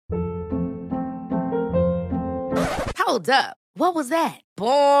Hold up. What was that?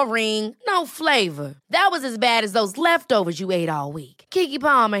 Boring. No flavor. That was as bad as those leftovers you ate all week. Keke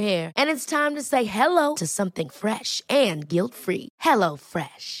Palmer here. And it's time to say hello to something fresh and guilt-free. Hello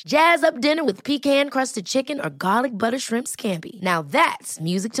Fresh. Jazz up dinner with pecan-crusted chicken or garlic butter shrimp scampi. Now that's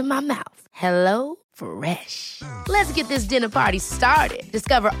music to my mouth. Hello Fresh. Let's get this dinner party started.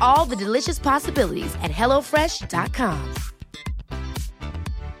 Discover all the delicious possibilities at hellofresh.com.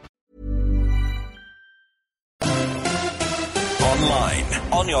 Online,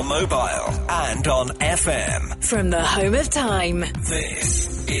 on your mobile, and on FM. From the home of time.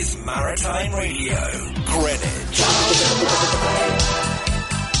 This is Maritime Radio, Greenwich.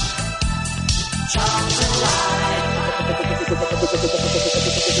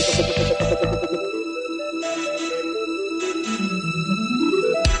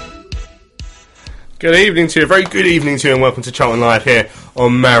 Good evening to you, very good evening to you, and welcome to Charlton Live here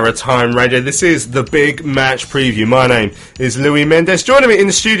on Maritime Radio. This is the big match preview. My name is Louis Mendes. Joining me in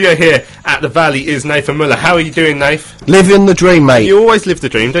the studio here at the Valley is Nathan Muller. How are you doing, Nath? Living the dream, mate. You always live the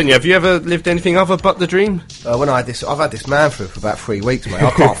dream, don't you? Have you ever lived anything other but the dream? When I've had this man through for about 3 weeks, mate.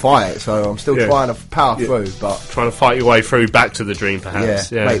 I can't fight it, so I'm still trying to power through. But trying to fight your way through back to the dream, perhaps.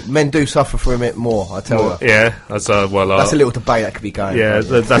 Yeah. Mate, men do suffer from it more, I tell you. Yeah, that's a little debate that could be going. Yeah,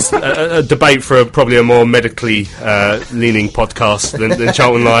 that's a debate for probably a more medically leaning podcast than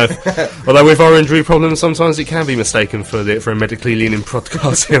Charlton Live. Although with our injury problems, sometimes it can be mistaken for a medically leaning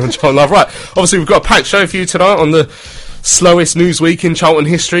podcast here on Charlton Live. Right, obviously we've got a packed show for you tonight on the slowest news week in Charlton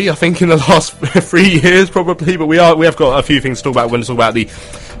history, I think, in the last 3 years probably. But we have got a few things to talk about. We're going to talk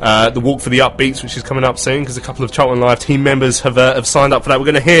about the walk for the Upbeats, which is coming up soon, because a couple of Charlton Live team members have signed up for that. We're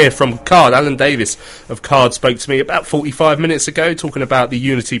going to hear from Card. Alan Davis of Card spoke to me about 45 minutes ago, talking about the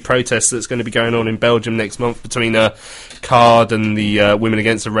unity protest that's going to be going on in Belgium next month between Card and the Women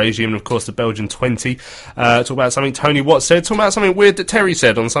Against the Regime, and of course the Belgian 20. Talk about something Tony Watt said, talk about something weird that Terry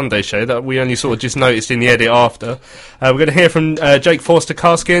said on Sunday's show that we only sort of just noticed in the edit after. We're going to hear from Jake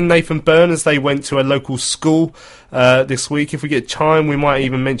Forster-Karski and Nathan Byrne as they went to a local school this week. If we get time, we might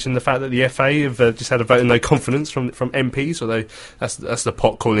even mention the fact that the FA have just had a vote of no confidence from MPs, although that's the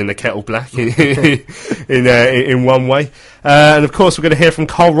pot calling the kettle black in one way. And of course, we're going to hear from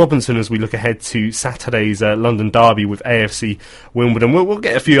Carl Robinson as we look ahead to Saturday's London derby with AFC Wimbledon. We'll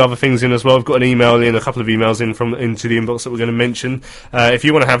get a few other things in as well. We've got a couple of emails into the inbox that we're going to mention. If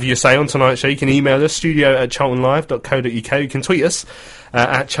you want to have your say on tonight's show, you can email us, studio@charltonlive.co.uk. You can tweet us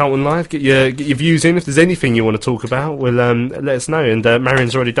at Charlton Live. Get your views in. If there's anything you want to talk about, well, let us know. And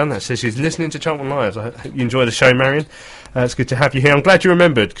Marion's already done that, so she's listening to Charlton Live. I hope you enjoy the show, Marion. It's good to have you here. I'm glad you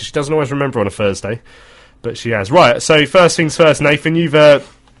remembered, because she doesn't always remember on a Thursday, but she has. Right, so first things first, Nathan, you've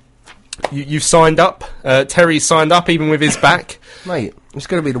signed up. Terry's signed up, even with his back. Mate, it's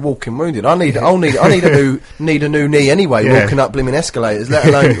going to be the walking wounded. I need a new knee anyway. Walking up blimmin' escalators, let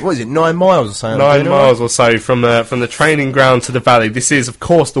alone what is it, 9 miles or so? 9 miles or so from the training ground to the Valley. This is, of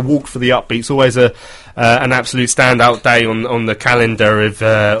course, the walk for the Upbeats. Always an absolute standout day on the calendar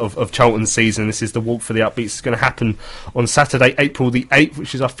of Charlton's season. This is the walk for the Upbeats. It's going to happen on Saturday, April the 8th,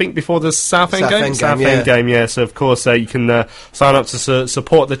 which is, I think, before the Southend game. Yeah. So of course you can sign up to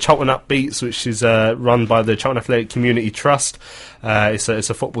support the Charlton Upbeats, which is run by the Charlton Athletic Community Trust. It's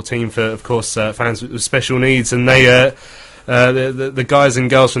a football team for, of course, fans with special needs, and they the guys and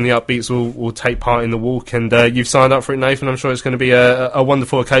girls from the Upbeats will take part in the walk, and you've signed up for it, Nathan. I'm sure it's going to be a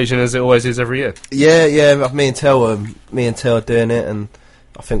wonderful occasion, as it always is every year. Yeah. Me and Tel are doing it, and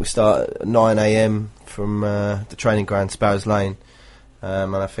I think we start at 9 a.m. from the training ground, Sparrows Lane,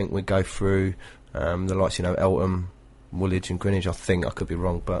 and I think we go through the likes, Eltham, Woolwich and Greenwich. I think, I could be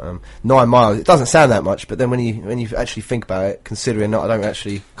wrong, but 9 miles, it doesn't sound that much, but then when you actually think about it, considering that I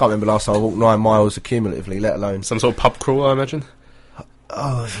can't remember last time I walked 9 miles accumulatively, let alone some sort of pub crawl, I imagine.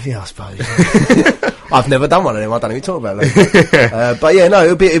 Oh yeah, I suppose. I've never done one of them. I don't even talk about that. But yeah, no,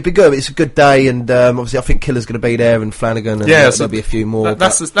 it'll be good. It's a good day, and obviously I think Killer's going to be there, and Flanagan, and there'll be a few more.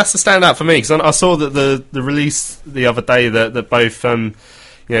 That's the standout for me, because I saw that the release the other day that both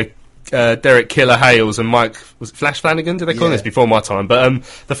Derek Killer Hales and Mike, was it Flash Flanagan? Did they call this before my time? But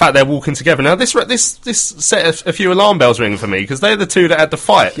the fact they're walking together now, this set a few alarm bells ringing for me, because they're the two that had the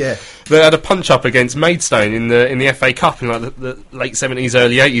fight. Yeah, they had a punch up against Maidstone in the FA Cup in like the late 70s,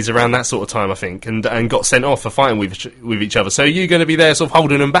 early 80s, around that sort of time, I think, and got sent off for fighting with each other. So are you going to be there, sort of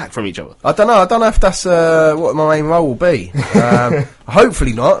holding them back from each other? I don't know if that's what my main role will be. I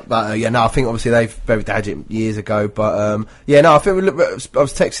Hopefully not, but I think obviously they've buried the hatchet years ago. But I think I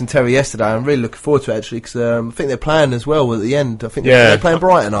was texting Terry yesterday. I'm really looking forward to it actually because I think they're playing as well at the end. I think they're playing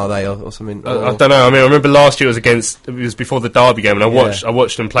Brighton, are they, or something? I don't know. I mean, I remember last year it was before the Derby game, and I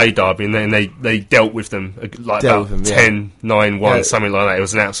watched them play Derby, and then they dealt with them like about 10-9-1, something like that. It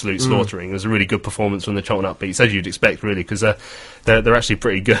was an absolute slaughtering. It was a really good performance from the Charlton Upbeats, as you'd expect, really, because they're actually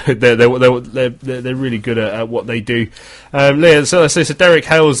pretty good. They're really good at what they do. So Derek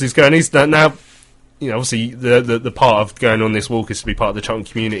Hales is going. He's now, obviously the part of going on this walk is to be part of the Charlton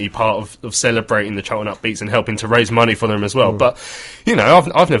community, part of celebrating the Charlton Upbeats and helping to raise money for them as well. But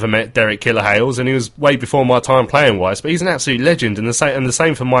I've never met Derek Killer Hales, and he was way before my time playing wise. But he's an absolute legend, and the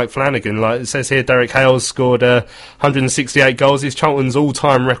same for Mike Flanagan. Like it says here, Derek Hales scored 168 goals. He's Charlton's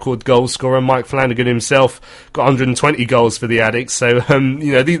all-time record goal scorer. Mike Flanagan himself got 120 goals for the Addicts. So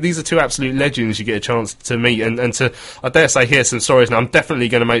these are two absolute legends you get a chance to meet, and to, I dare say, hear some stories. Now I'm definitely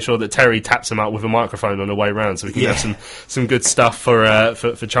going to make sure that Terry taps him up with a microphone on the way round, so we can have some good stuff for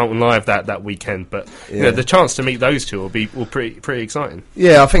Charlton Live that weekend. But the chance to meet those two will be pretty exciting.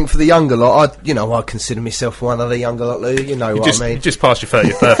 Yeah, I think for the younger lot, I consider myself one of the younger lot, Lou. You know what I mean? You just passed your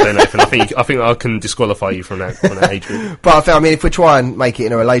 30th birthday, Nathan. I think I can disqualify you from that age group. But I mean, if we try and make it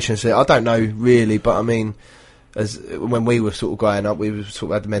in a relationship, I don't know really, but I mean, as when we were sort of growing up, we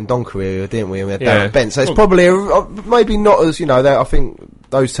sort of had the Mendonca area, didn't we? And we had Darren Bent, so it's probably maybe not as I think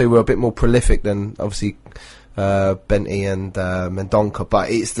those two were a bit more prolific than obviously Benty and Mendonca, but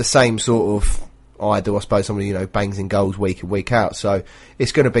it's the same sort of idol, I suppose. Somebody bangs in goals week in week out, so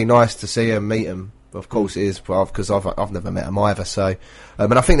it's going to be nice to see him, meet him. Of course it is, because I've never met him either. So,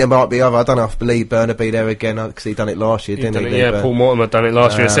 and I think there might be other. I don't know if Lee-Burn be there again because he done it last year, didn't he? Yeah, Paul Mortimer done it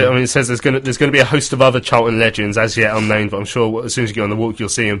last year. So, it says there's going to be a host of other Charlton legends as yet unnamed, but I'm sure as soon as you get on the walk you'll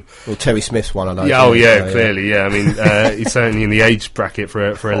see him. Well, Terry Smith's one of those. Yeah, clearly, yeah. I mean, he's certainly in the age bracket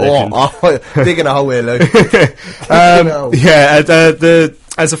for a legend. Digging a hole here, Lou.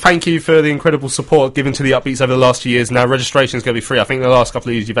 As a thank you for the incredible support given to the Upbeats over the last few years, now registration is going to be free. I think the last couple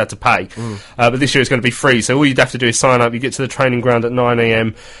of years you've had to pay, but this year it's going to be free. So all you'd have to do is sign up. You get to the training ground at 9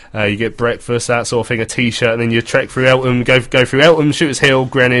 a.m. You get breakfast, that sort of thing, a T-shirt, and then you trek through Eltham, go through Eltham, Shooters Hill,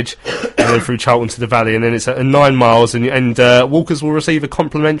 Greenwich, and then through Charlton to the Valley, and then it's 9 miles, and walkers will receive a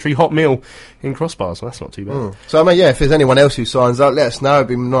complimentary hot meal in Crossbars. So that's not too bad. So I mean, if there's anyone else who signs up, let us know. It'd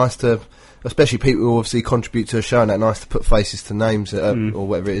be nice to. Especially people who obviously contribute to a show, and that's nice to put faces to names, or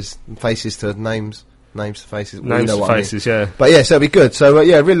whatever it is, faces to names to faces. Names to faces, yeah. But so it'll be good. So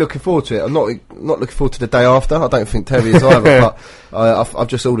really looking forward to it. I'm not looking forward to the day after. I don't think Terry is either. But I've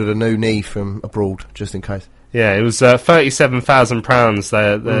just ordered a new knee from abroad just in case. Yeah, it was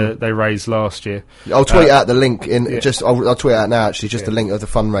 £37,000 they raised last year. I'll tweet out the link I'll tweet out now actually, just the link of the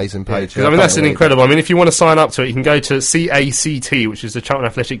fundraising page. I mean, that's incredible. I mean, if you want to sign up to it, you can go to CACT, which is the Charlton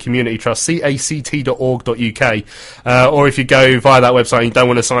Athletic Community Trust, cact.org.uk, or if you go via that website and you don't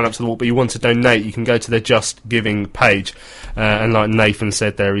want to sign up to the walk but you want to donate, you can go to their Just Giving page. And like Nathan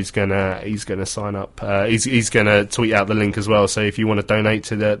said there, he's gonna sign up. He's gonna tweet out the link as well. So if you want to donate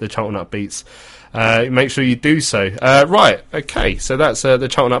to the Charlton Upbeats, make sure you do so. Right, okay, so that's the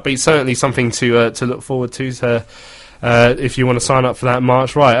Charlton Upbeat. Certainly something to look forward to if you want to sign up for that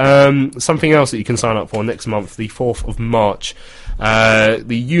March. Right, something else that you can sign up for next month, the 4th of March. The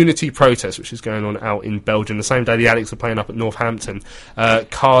Unity protest, which is going on out in Belgium. The same day the Addicts are playing up at Northampton.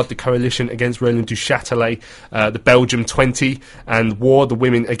 CARD, the Coalition Against Roland du Châtelet, the Belgium 20, and War, the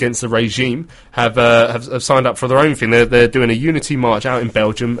Women Against the Regime, have signed up for their own thing. They're doing a Unity march out in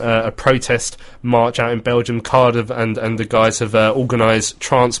Belgium, a protest march out in Belgium. CARD and the guys have organised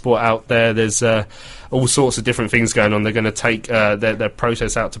transport out there. There's all sorts of different things going on. They're going to take their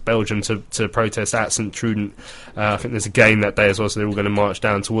protests out to Belgium to protest at St Trudent. I think there's a game that day as well, so they're all going to march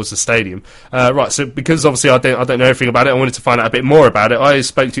down towards the stadium. Right, so because obviously I don't know everything about it, I wanted to find out a bit more about it. I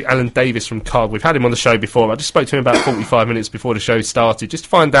spoke to Alan Davis from CARD. We've had him on the show before. I just spoke to him about 45 minutes before the show started, just to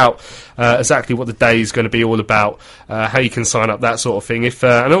find out exactly what the day is going to be all about, how you can sign up, that sort of thing.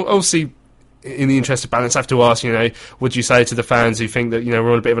 And obviously, in the interest of balance, I have to ask, would you say to the fans who think that,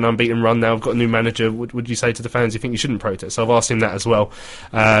 we're on a bit of an unbeaten run now, we've got a new manager, would you say to the fans who think you shouldn't protest? So I've asked him that as well.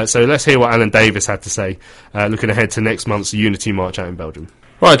 So let's hear what Alan Davis had to say, looking ahead to next month's Unity March out in Belgium.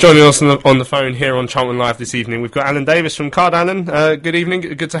 Right, joining us on the phone here on Charlton Live this evening, we've got Alan Davis from CARD. Alan, good evening,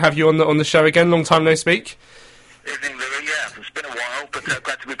 good to have you on the show again, long time no speak. Evening, Louis. Yeah, it's been a while, but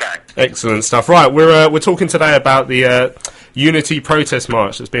glad to be back. Excellent stuff. Right, we're talking today about the unity protest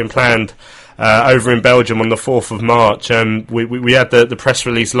march that's being planned over in Belgium on the 4th of March. We had the press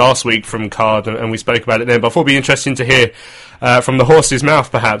release last week from Card, and we spoke about it then. But I thought it'd be interesting to hear from the horse's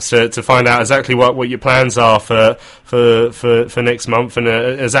mouth, perhaps, to find out exactly what your plans are for next month, and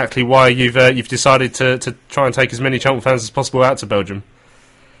exactly why you've decided to try and take as many Charlton fans as possible out to Belgium.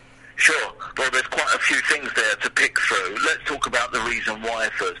 Sure. Well, there's quite a few things there to pick through. Let's talk about the reason why,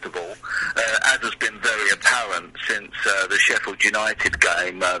 first of all. As has been very apparent since the Sheffield United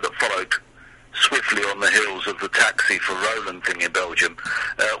game that followed swiftly on the heels of the Taxi for Roland thing in Belgium,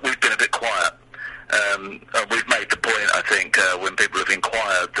 we've been a bit quiet. We've made the point, I think, when people have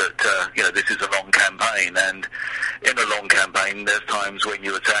inquired that this is a long campaign, and in a long campaign there's times when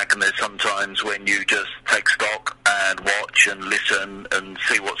you attack and there's sometimes when you just take stock and watch and listen and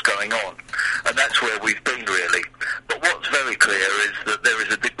see what's going on. And that's where we've been, really. But what's very clear is that there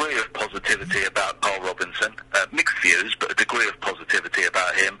is a degree of positivity about Carl Robinson, mixed views, but a degree of positivity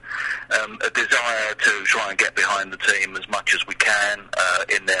about him, a desire to try and get behind the team as much as we can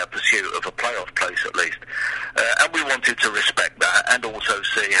in their pursuit of a playoff place at least. And we wanted to respect that and also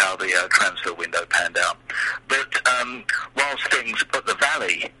see how the transfer window panned out. But whilst things at the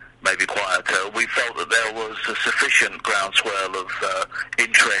Valley may be quieter, we felt that there was a sufficient groundswell of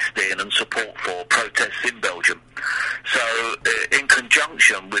interest in and support for protests in Belgium. So in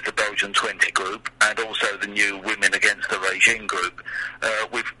conjunction with the Belgian 20 group and also the new Women Against the Regime group,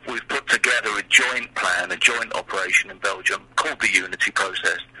 we've put together a joint plan, a joint operation in Belgium called the Unity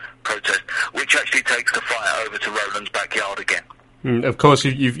Protest, which actually takes the fight over to Roland's backyard again. Of course,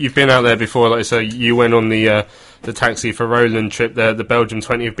 you've been out there before. Like I say, you went on the Taxi for Roland trip there. The Belgian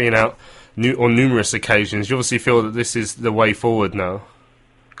 20 have been out on numerous occasions. You obviously feel that this is the way forward now.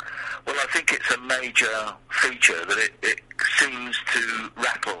 Well, I think it's a major feature that it seems to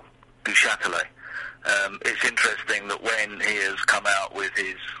rattle Du Châtelet. It's interesting that when he has come out with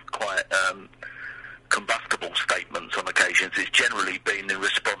his quite combustible statements on occasions, it's generally been in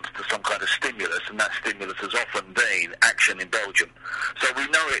response to some kind of stimulus, and that stimulus has often been action in Belgium. So we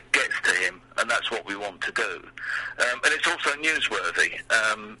know it gets to him, and that's what we want to do. And it's also newsworthy.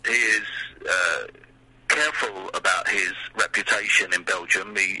 He is careful about his reputation in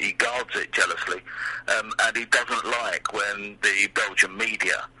Belgium. He guards it jealously, and he doesn't like when the Belgian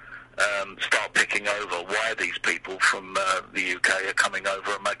media start picking over why these people from the UK are coming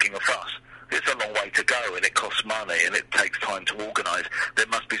over and making a fuss. It's a long way to go, and it costs money, and it takes time to organise. There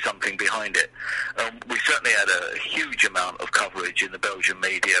must be something behind it. We certainly had a huge amount of coverage in the Belgian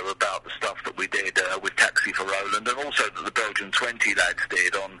media about the stuff that we did with Taxi for Roland, and also that the Belgian 20 lads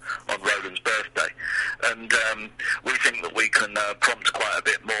did on Roland's birthday. And we think that we can prompt quite a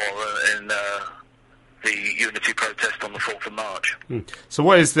bit more in the Unity protest on the 4th of March. So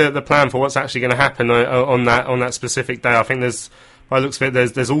what is the plan for what's actually going to happen on that specific day? I think there's, by the looks of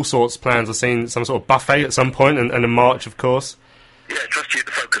it, there's all sorts of plans. I've seen some sort of buffet at some point, and a march, of course. Yeah, I trust you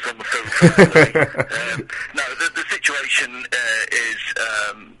to focus on the food. No, the situation is,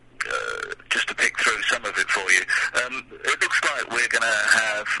 just to pick through some of it for you, it looks like we're going to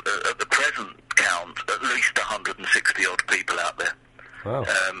have, at the present count, at least 160-odd people out there. Wow.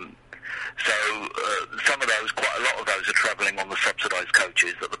 So some of those, quite a lot of those, are travelling on the subsidised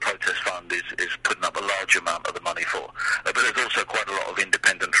coaches that the Protest Fund is putting up a large amount of the money for. But there's also quite a lot of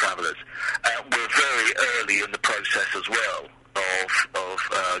independent travellers. We're very early in the process as well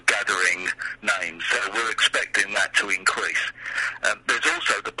of gathering names, so we're expecting that to increase. There's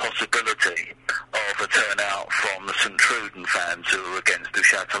also the possibility of a turnout from the St Truden fans who are against Du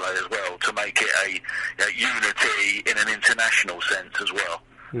Châtelet as well, to make it a unity in an international sense as well.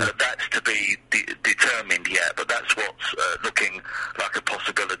 That's to be determined yet, but that's what's looking like a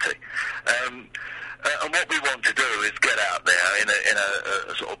possibility. And what we want to do is get out there in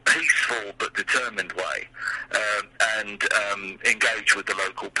a sort of peaceful but determined way, and engage with the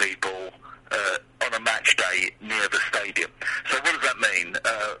local people on a match day near the stadium. So what does that mean?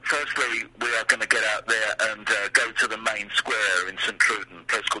 Firstly, we are going to get out there and go to the main square in St Truden, a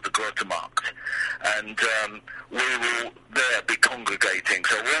place called the Grotemarkt, and we will there be congregating.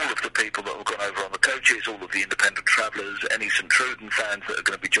 So all of the people that have gone over on the coaches, all of the independent travellers, any St Truden fans that are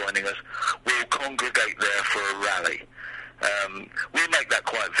going to be joining us, will congregate there for a rally. We'll make that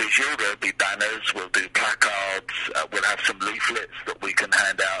quite visual. There'll be banners, we'll do placards, we'll have some leaflets that we can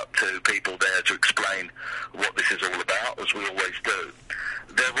hand out to people there to explain what this is all about, as we always do.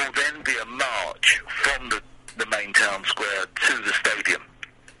 There will then be a march from the main town square to the stadium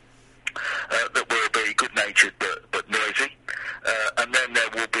that will be good-natured but noisy, and then there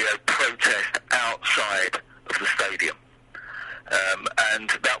will be a protest outside of the stadium. And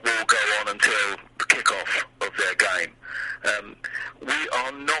that will go on until the kick-off of their game.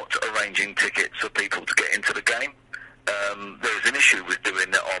 are not arranging tickets for people to get into the game. There's an issue with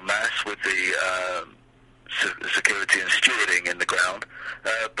doing that en masse with the security and stewarding in the ground,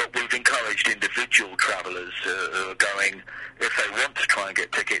 but we've encouraged individual travellers who are going, if they want to try and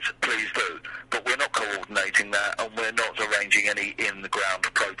get tickets, please do. But we're not coordinating that, and we're not arranging any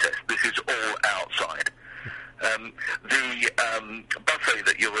in-the-ground protest. This is all outside. The buffet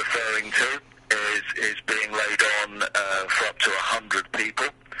that you're referring to is being laid on for up to 100 people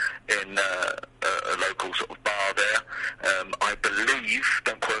in a local sort of bar there. I believe,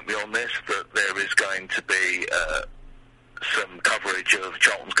 don't quote me on this, that there is going to be some coverage of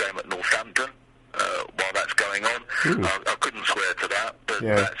Charlton's game at Northampton while that's going on. I couldn't swear to that, but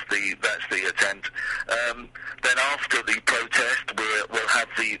that's the attempt. Then after the protest, we'll have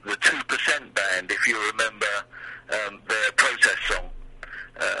the 2% band, if you remember their protest song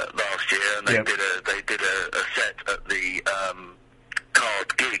last year, and they did a set at the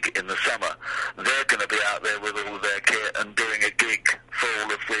Card gig in the summer. They're going to be out there with all their kit and doing a gig for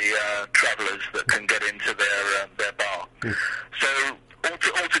all of the travellers that can get into their bar. So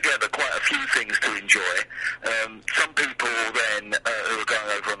altogether, quite a few things to enjoy. Some people then who are going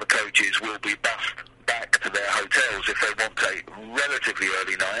over on the coaches will be bussed back to their hotels if they want a relatively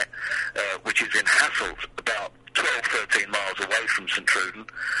early night, which is in Hasselt, about 12-13 miles away from St Truden.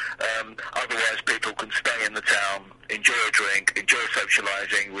 Otherwise, people can stay in the town, enjoy a drink, enjoy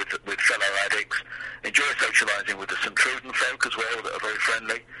socialising with fellow addicts, enjoy socialising with the St Truden folk as well that are very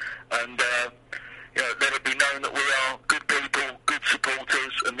friendly, and let it be known that we are good people, good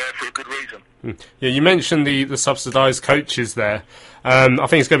supporters, and there for a good reason. Yeah, you mentioned the subsidised coaches there. I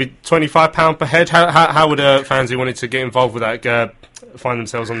think it's going to be £25 per head. How would fans who wanted to get involved with that find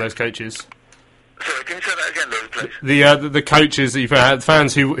themselves on those coaches? Sorry, can you say that again, Lou, please? The coaches that you've had,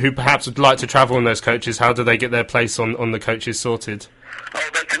 fans who perhaps would like to travel on those coaches, how do they get their place on the coaches sorted? Oh,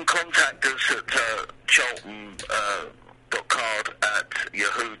 they can contact us at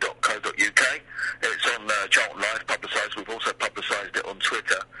charlton.card@yahoo.co.uk. It's on Charlton Live publicised. We've also publicised it on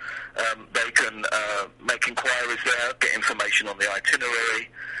Twitter. They can make inquiries there, get information on the itinerary,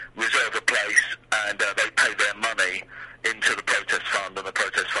 reserve a place, and they pay their money into the protest fund, and the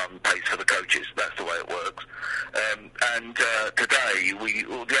protest fund pays for the coaches. That's the way it works. And today,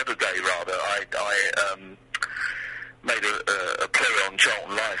 or the other day rather, I made a play on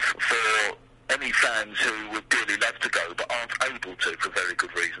Charlton Life for any fans who would dearly love to go but aren't able to for very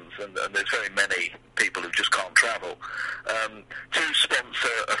good reasons, and there's very many people who just can't travel, to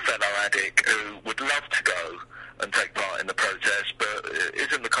sponsor a fellow addict who would love to go and take part in the protest but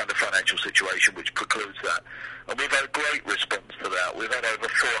is in the kind of financial situation which precludes that. And we've had a great response to that. We've had over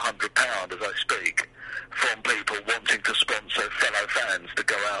 £400 as I speak from people wanting to sponsor fellow fans to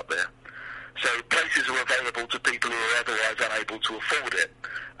go out there. So places are available to people who are otherwise unable to afford it,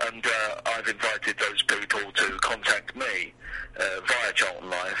 and I've invited those people to contact me via Charlton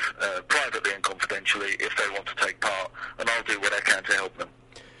Life, privately and confidentially, if they want to take part, and I'll do what I can to help them.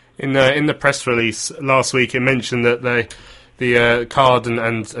 In the press release last week, it mentioned that the Card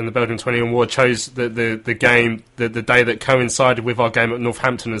and the Belgian 21 Ward chose the game the day that coincided with our game at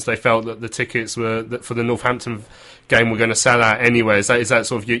Northampton, as they felt that the tickets for the Northampton game were going to sell out anyway. Is that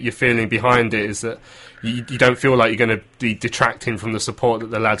sort of your feeling behind it? Is that you don't feel like you're going to be detracting from the support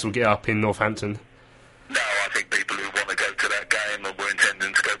that the lads will get up in Northampton? No, I think people who want to go to that game and were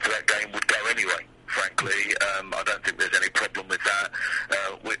intending to go to that game would go anyway. Frankly, I don't think there's any problem with that.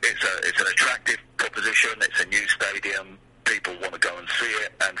 It's an attractive proposition. It's a new stadium. People want to go and see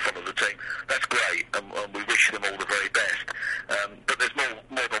it and follow the team. That's great, and we wish them all the very best. But there's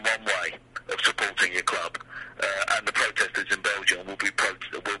more than one way of supporting your club, and the protesters in Belgium will be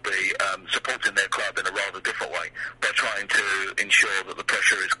supporting their club in a rather different way by trying to ensure that the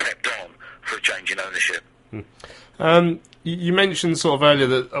pressure is kept on for a change in ownership. You mentioned sort of earlier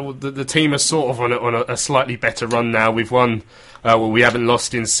that the team are sort of on a slightly better run now. We've won. We haven't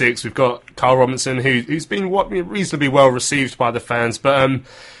lost in 6. We've got Carl Robinson, who's been reasonably well received by the fans. But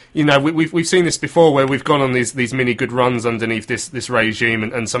we've seen this before, where we've gone on these mini good runs underneath this regime,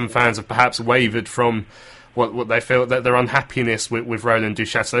 and some fans have perhaps wavered from what they feel, that their unhappiness with Roland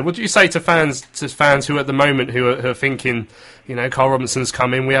Duchâtelet. What do you say to fans who at the moment who are thinking, Carl Robinson's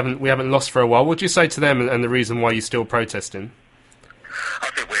come in, we haven't lost for a while? What do you say to them, and the reason why you're still protesting? I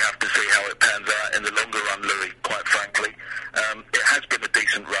think we have to see how it pans out in the longer run, Louis, quite frankly. It has been a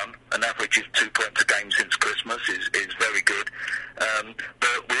decent run. An average of 2 points a game since Christmas is very good.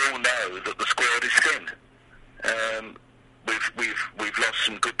 But we all know that the squad is thin. We've lost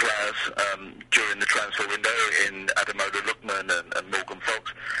some good players during the transfer window in Ademola Lookman and Morgan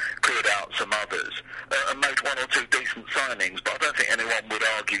Fox. Kieran cleared out some others, and made one or two decent signings, but I don't think anyone would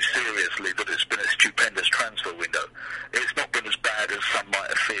argue seriously that it's been a stupendous transfer window. It's not been as bad as some might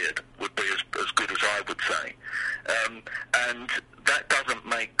have feared, would be as good as I would say. And that doesn't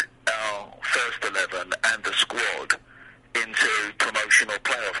make our first 11 and the squad into promotion or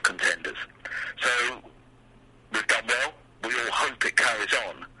playoff contenders. So we've done well. We all hope it carries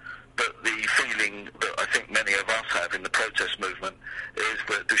on. But the feeling that I think many of us have in the protest movement is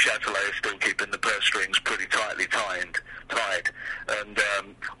that Du Châtelet is still keeping the purse strings pretty tightly tied. And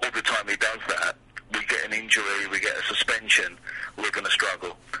all the time he does that, we get an injury, we get a suspension, we're going to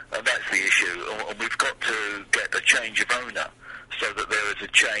struggle. And that's the issue. And we've got to get a change of owner so that there is a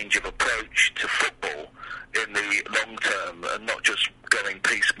change of approach to football in the long term and not just going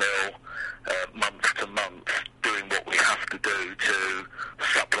piecemeal month to month, doing what we have to do to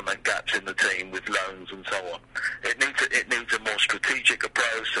supplement gaps in the team with loans and so on. It needs a more strategic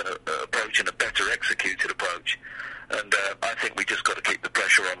approach and a better executed approach. And I think we just got to keep the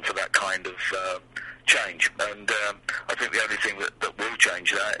pressure on for that kind of change. And I think the only thing that will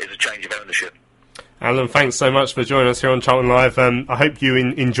change that is a change of ownership. Alan, thanks so much for joining us here on Charlton Live. I hope you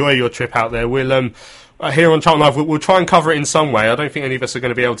enjoy your trip out there. We'll here on Charlton Live, we'll try and cover it in some way. I don't think any of us are going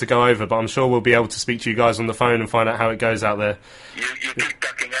to be able to go over, but I'm sure we'll be able to speak to you guys on the phone and find out how it goes out there. You keep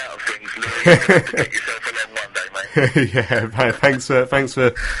ducking out of things, Louis. You have to get yourself along one day, mate. Yeah, thanks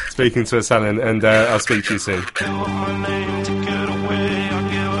for speaking to us, Alan, and I'll speak to you soon.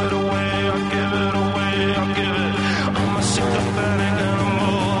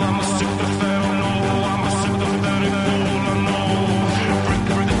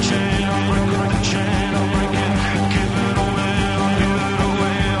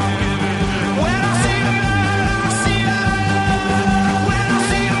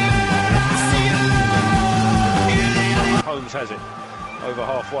 Has it over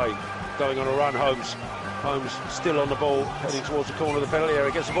halfway, going on a run. Holmes still on the ball, heading towards the corner of the penalty area,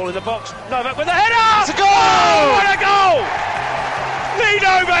 gets the ball in the box. Novak with a header! It's a goal! Oh, what a goal! Lee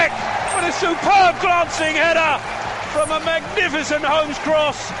Novak with a superb glancing header from a magnificent Holmes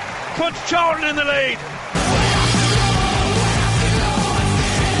cross puts Charlton in the lead.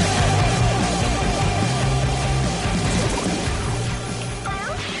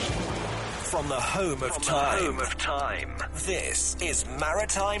 From the home of time. This is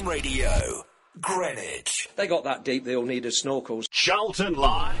Maritime Radio, Greenwich. They got that deep, they all needed snorkels. Charlton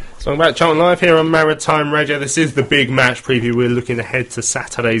Live. So about Charlton Live here on Maritime Radio. This is the big match preview. We're looking ahead to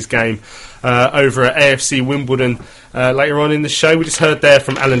Saturday's game over at AFC Wimbledon later on in the show. We just heard there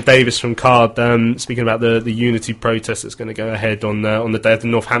from Alan Davis from Card speaking about the unity protest that's going to go ahead on the day of the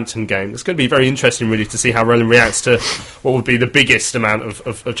Northampton game. It's going to be very interesting really to see how Roland reacts to what would be the biggest amount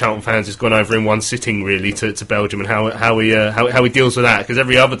of Charlton fans who's gone over in one sitting really to Belgium, and how he deals with that, because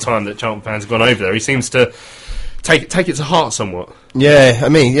every other time that Charlton fans have gone over there he seems to take it to heart somewhat. Yeah, I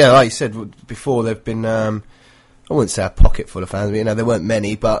mean, like you said before, they've been I wouldn't say a pocket full of fans, but there weren't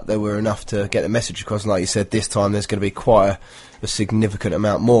many, but there were enough to get the message across. And like you said, this time there's going to be quite a significant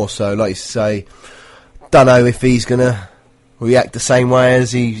amount more. So, like you say, don't know if he's going to react the same way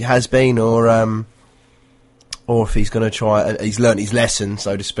as he has been, or if he's going to try. He's learnt his lesson,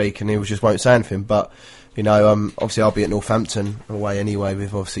 so to speak, and he just won't say anything. But obviously I'll be at Northampton away anyway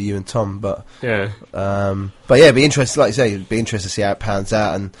with obviously you and Tom. But yeah, it'd be interesting. Like you say, it'd be interesting to see how it pans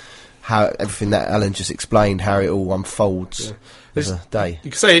out and how everything that Alan just explained, how it all unfolds as a day.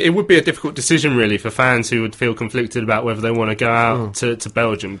 You could say it would be a difficult decision really for fans who would feel conflicted about whether they want to go out to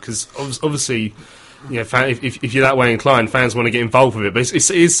Belgium, because obviously, if you're that way inclined, fans want to get involved with it. But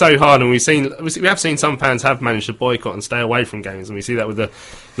it is so hard, and we have seen some fans have managed to boycott and stay away from games, and we see that with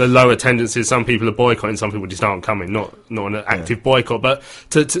the low attendances. Some people are boycotting, some people just aren't coming. Not an active boycott, but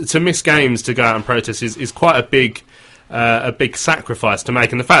to miss games to go out and protest is quite a big sacrifice to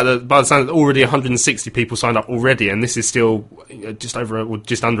make, and the fact that by the sound that already 160 people signed up already, and this is still just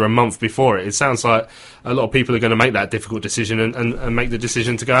under a month before it sounds like a lot of people are going to make that difficult decision and make the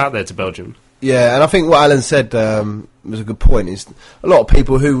decision to go out there to Belgium. Yeah, and I think what Alan said was a good point. Is a lot of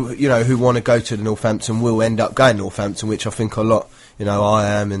people who want to go to the Northampton will end up going to Northampton, which I think a lot. I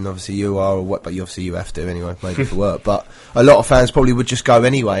am, and obviously you are, but obviously you have to anyway, maybe for work. But a lot of fans probably would just go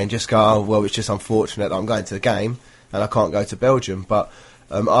anyway and just go, oh well, it's just unfortunate that I'm going to the game and I can't go to Belgium. But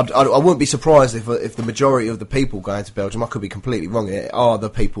I wouldn't be surprised if the majority of the people going to Belgium, I could be completely wrong here, are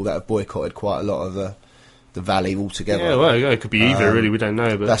the people that have boycotted quite a lot of the Valley altogether. Yeah, well, it could be either, really, we don't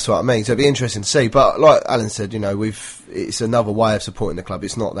know. But that's what I mean, so it'd be interesting to see. But like Alan said, it's another way of supporting the club.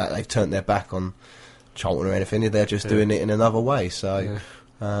 It's not that they've turned their back on Charlton or anything, they're just doing it in another way. So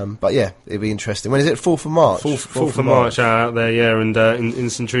But yeah, it'll be interesting. When is it? 4th of March? 4th of March out there, yeah, and in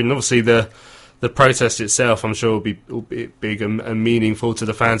St Truden. Obviously, the protest itself, I'm sure, will be big and meaningful to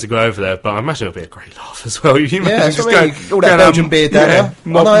the fans to go over there. But I imagine it'll be a great laugh as well. You all that Belgian beer down there.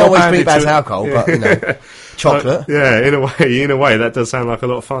 I know I always bring back alcohol, but chocolate. In a way, that does sound like a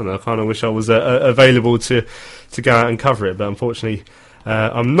lot of fun. I kind of wish I was available to go out and cover it, but unfortunately,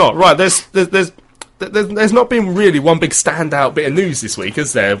 I'm not. Right, there's not been really one big standout bit of news this week,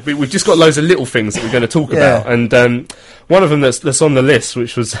 is there? We've just got loads of little things that we're going to talk about, and one of them that's on the list,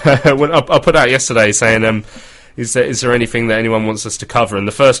 which was when I put out yesterday saying, is there anything that anyone wants us to cover? And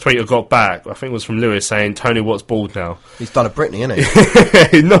the first tweet I got back, I think, was from Lewis saying Tony Watt's bald now. He's done a Britney,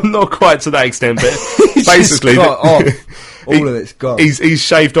 hasn't he? not quite to that extent, but basically all of it's gone. He's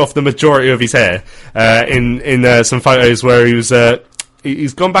shaved off the majority of his hair in some photos where he was.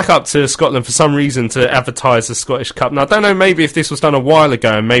 He's gone back up to Scotland for some reason to advertise the Scottish Cup. Now, I don't know, maybe if this was done a while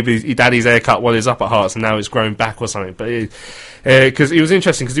ago and maybe he'd had his hair cut while he was up at Hearts and now it's grown back or something. But because it was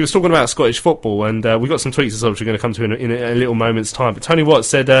interesting, because he was talking about Scottish football, and we got some tweets as well, which we're going to come to in a little moment's time. But Tony Watt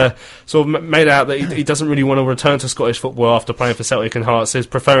said, sort of made out that he doesn't really want to return to Scottish football after playing for Celtic and Hearts. Says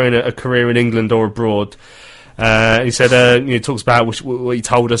preferring a career in England or abroad. He said, he talks about what he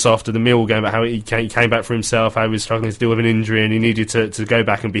told us after the Millwall game about how he came back for himself, how he was struggling to deal with an injury and he needed to go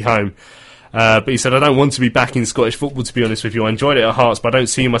back and be home. But he said, I don't want to be back in Scottish football, to be honest with you. I enjoyed it at Hearts, but I don't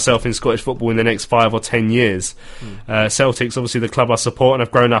see myself in Scottish football in the next 5 or 10 years. Celtic's obviously the club I support, and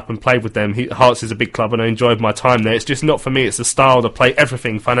I've grown up and played with them. Hearts is a big club, and I enjoyed my time there. It's just not for me. It's the style to play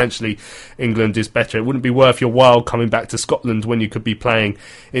everything. Financially, England is better. It wouldn't be worth your while coming back to Scotland when you could be playing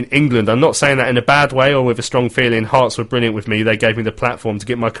in England. I'm not saying that in a bad way or with a strong feeling. Hearts were brilliant with me. They gave me the platform to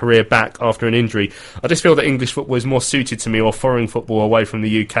get my career back after an injury. I just feel that English football is more suited to me, or foreign football away from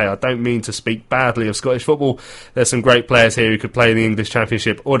the UK. I don't mean to speak badly of Scottish football. There's some great players here who could play in the English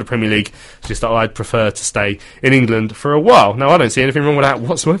Championship or the Premier League. It's just that I'd prefer to stay in England for a while. Now, I don't see anything wrong with that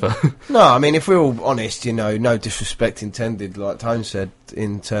whatsoever. No, I mean, if we're all honest, no disrespect intended, like Tone said,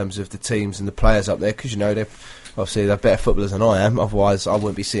 in terms of the teams and the players up there, because they're better footballers than I am. Otherwise, I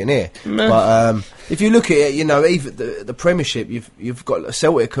wouldn't be sitting here. Meh. But if you look at it, even the Premiership, you've got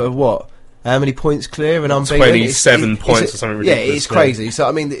Celtic of what? How many points clear and unbeaten? 27 points or something ridiculous. Yeah, it's crazy. So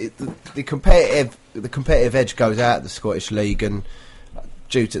I mean, the competitive edge goes out the Scottish League, and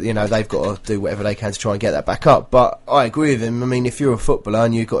due to they've got to do whatever they can to try and get that back up. But I agree with him. I mean, if you're a footballer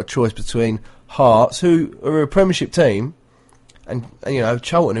and you've got a choice between Hearts, who are a Premiership team, and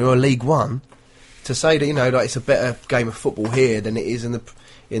Charlton, who are League One, to say that like it's a better game of football here than it is in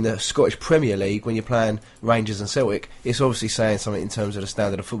the Scottish Premier League when you're playing Rangers and Celtic, it's obviously saying something in terms of the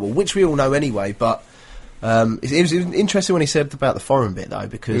standard of football, which we all know anyway. But it was interesting when he said about the foreign bit, though,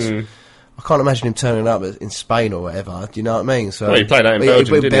 because I can't imagine him turning up in Spain or whatever. Do you know what I mean? So he played out in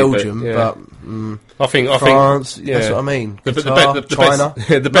Belgium, didn't he? But I think France. Yeah. That's what I mean. China.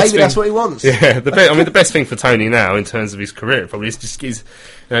 Maybe that's what he wants. Yeah, the best thing for Tony now in terms of his career probably is just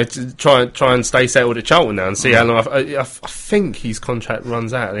to try and stay settled at Charlton now and see how long. I think his contract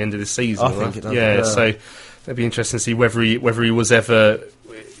runs out at the end of this season. I think it does. Yeah, so it'd be interesting to see whether he was ever.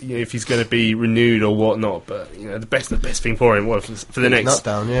 If he's going to be renewed or whatnot, but the best thing for him for the next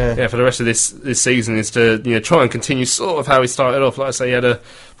for the rest of this season is to try and continue sort of how he started off. Like I say, he had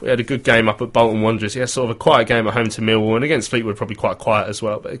a good game up at Bolton Wanderers. He had sort of a quiet game at home to Millwall, and against Fleetwood probably quite quiet as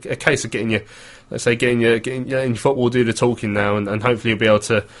well. But a case of getting your football do the talking now, and hopefully you'll be able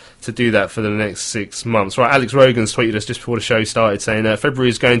to do that for the next 6 months. Right, Alex Rogan's tweeted us just before the show started saying February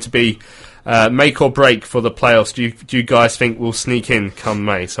is going to be make or break for the playoffs. Do you guys think we'll sneak in come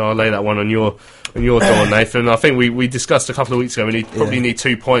May? So I'll lay that one on your door, Nathan. I think we discussed a couple of weeks ago we probably need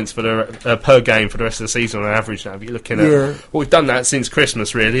 2 points for the per game for the rest of the season on average. Now, if you're looking at we've done that since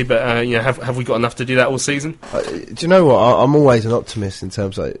Christmas, really. But have we got enough to do that all season? Do you know what? I'm always an optimist in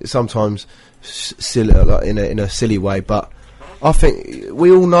terms of sometimes silly, like in a silly way, but I think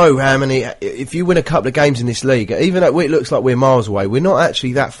we all know how many. If you win a couple of games in this league, even though it looks like we're miles away, we're not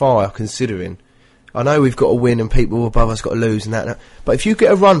actually that far. Considering, I know we've got to win and people above us got to lose and that. But if you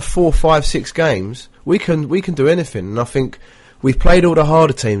get a run 4, 5, 6 games, we can do anything. And I think we've played all the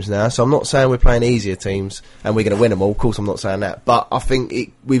harder teams now. So I'm not saying we're playing easier teams and we're going to win them all. Of course, I'm not saying that. But I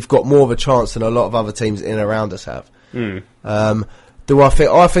think we've got more of a chance than a lot of other teams in and around us have. Do I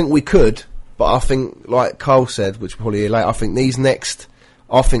think? I think we could. But I think, like Carl said, which we'll probably hear later, I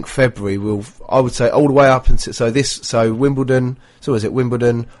think February I would say all the way up until Wimbledon. So is it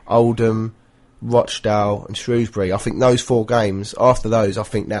Wimbledon, Oldham, Rochdale and Shrewsbury. I think those 4 games, after those, I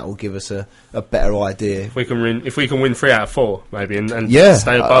think that will give us a better idea. If we can win 3 out of 4, maybe, and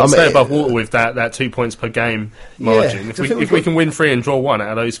stay above water with that 2 points per game margin. If we can win 3 and draw 1 out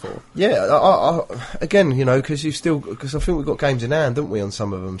of those 4. Yeah, again, because I think we've got games in hand, don't we, on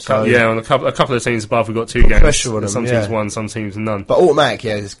some of them? So on a couple of teams above, we've got 2 games. Pressure on them, some teams 1, some teams none. But automatic,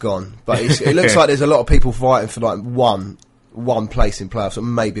 it's gone. But it looks like there's a lot of people fighting for like one place in playoffs, or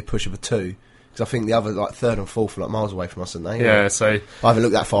maybe a push of a 2. Because I think the other, like 3rd and 4th, are like miles away from us, aren't they? Yeah, so I haven't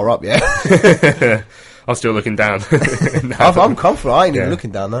looked that far up yet. I'm still looking down. I'm confident. I ain't even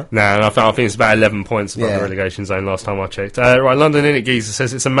looking down though. No, I think it's about 11 points above the relegation zone last time I checked. Right, London In It Geezer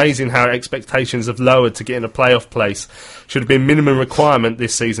says it's amazing how expectations have lowered to get in a playoff place. Should have been minimum requirement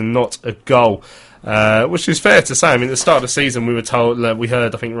this season, not a goal. Which is fair to say. I mean, at the start of the season, we were told, we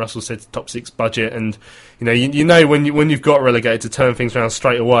heard, I think Russell said top 6 budget, and you know when you've got relegated, to turn things around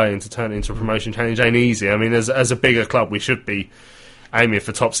straight away and to turn it into a promotion challenge ain't easy. I mean, as a bigger club, we should be aiming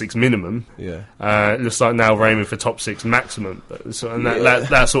for top 6 minimum. Yeah. It looks like now we're aiming for top 6 maximum.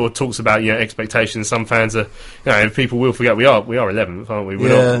 That sort of talks about expectations. Some fans are, people will forget we are 11th, aren't we?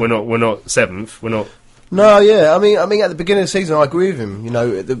 We're not 7th. We're not. No, yeah. I mean, at the beginning of the season, I agree with him.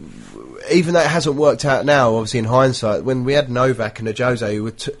 Even though it hasn't worked out now, obviously in hindsight, when we had Novak and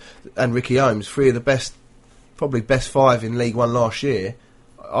Ajose and Ricky Holmes, 3 of the probably best 5 in League One last year,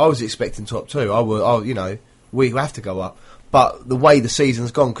 I was expecting top 2. We have to go up. But the way the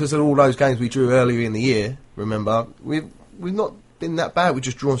season's gone, because of all those games we drew earlier in the year, remember, we've not been that bad. We've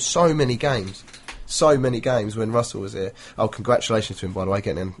just drawn so many games when Russell was here. Oh, congratulations to him, by the way,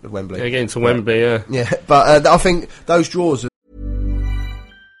 getting in Wembley. Yeah, getting to Wembley, yeah. Yeah, but I think those draws.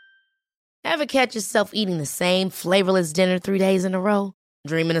 Ever catch yourself eating the same flavorless dinner 3 days in a row?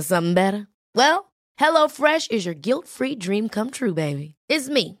 Dreaming of something better? Well, HelloFresh is your guilt-free dream come true, baby. It's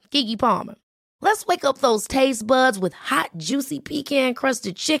me, Keke Palmer. Let's wake up those taste buds with hot, juicy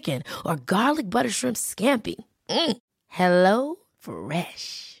pecan-crusted chicken or garlic butter shrimp scampi. Hello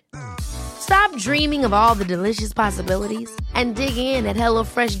Fresh. Stop dreaming of all the delicious possibilities and dig in at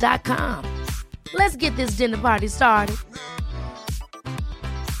HelloFresh.com. Let's get this dinner party started.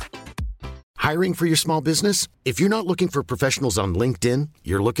 Hiring for your small business? If you're not looking for professionals on LinkedIn,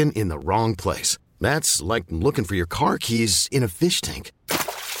 you're looking in the wrong place. That's like looking for your car keys in a fish tank.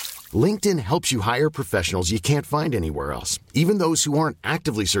 LinkedIn helps you hire professionals you can't find anywhere else, even those who aren't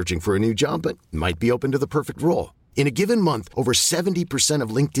actively searching for a new job but might be open to the perfect role. In a given month, over 70%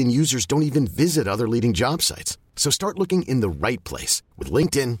 of LinkedIn users don't even visit other leading job sites. So start looking in the right place. With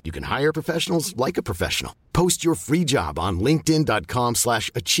LinkedIn, you can hire professionals like a professional. Post your free job on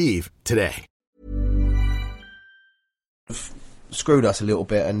linkedin.com/achieve today. Screwed us a little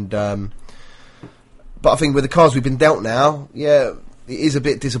bit, and but I think with the cards we've been dealt now, it is a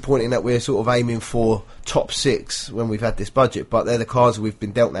bit disappointing that we're sort of aiming for top 6 when we've had this budget, but they're the cards we've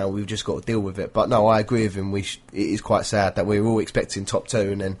been dealt now. We've just got to deal with it. But no, I agree with him. It is quite sad that we're all expecting top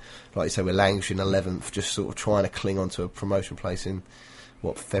 2, and then, like you say, we're languishing 11th, just sort of trying to cling on to a promotion place in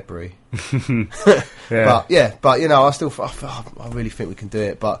February. But I really think we can do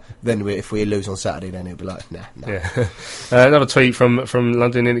it. But then if we lose on Saturday, then it'll be like nah. Yeah. Another tweet from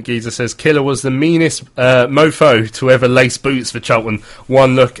London In It Geezer says Killer was the meanest mofo to ever lace boots for Charlton.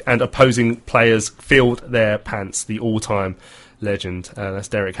 One look and opposing players filled their pants. The all-time legend. That's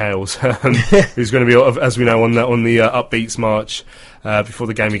Derek Hales, who's going to be, as we know, on the Upbeats march before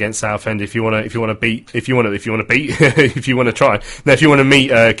the game against Southend. If you want to meet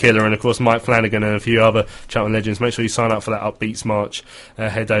Killer and of course Mike Flanagan and a few other Charlton legends, make sure you sign up for that Upbeats march.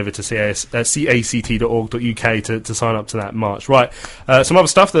 Head over to cact.org.uk to sign up to that march. Right, some other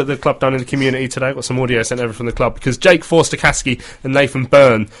stuff that the club done in the community today. Got some audio sent over from the club because Jake Forster-Caskey and Nathan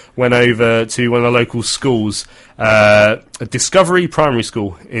Byrne went over to one of the local schools, a Discovery Primary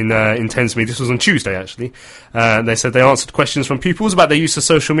School in Thamesmead. This was on Tuesday, actually. They said they answered questions from pupils about their use of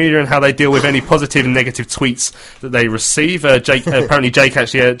social media and how they deal with any positive and negative tweets that they receive. Jake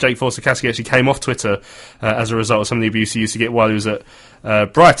Forster-Caskey actually came off Twitter as a result of some of the abuse he used to get while he was at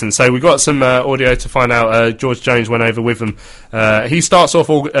Brighton. So we got some audio to find out. George Jones went over with them. He starts off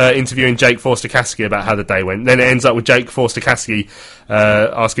interviewing Jake Forster-Caskey about how the day went. Then it ends up with Jake Forster-Caskey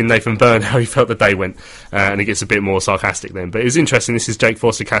asking Nathan Byrne how he felt the day went, and it gets a bit more sarcastic then. But it was interesting. This is Jake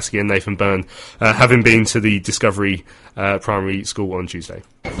Forster-Caskey and Nathan Byrne having been to the Discovery Primary School on Tuesday.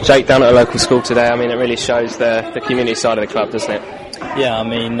 Jake, down at a local school today, I mean, it really shows the community side of the club, doesn't it? Yeah, I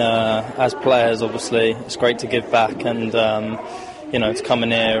mean, as players, obviously, it's great to give back and to come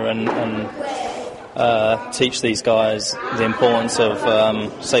in here and teach these guys the importance of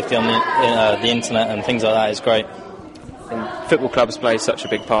safety on the internet and things like that is great. football clubs play such a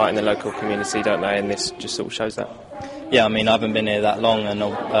big part in the local community, don't they? And this just sort of shows that. Yeah, I mean, I haven't been here that long, and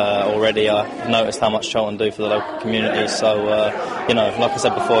already I've noticed how much Charlton do for the local community. So, like I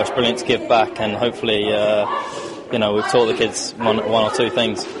said before, it's brilliant to give back, and hopefully, we've taught the kids one or two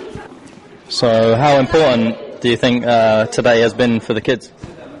things. So, how important do you think today has been for the kids?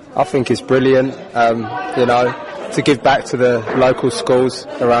 I think it's brilliant, to give back to the local schools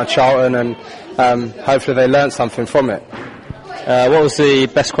around Charlton, and hopefully they learn something from it. What was the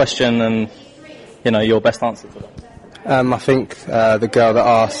best question and, your best answer to that? I think the girl that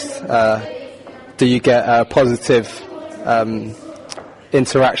asked, do you get positive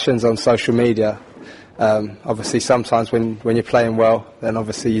interactions on social media? Obviously, sometimes when you're playing well, then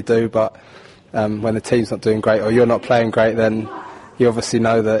obviously you do, but when the team's not doing great or you're not playing great, then you obviously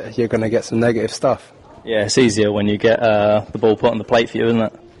know that you're going to get some negative stuff. Yeah, it's easier when you get the ball put on the plate for you, isn't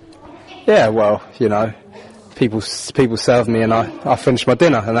it? Yeah, well, people serve me and I finish my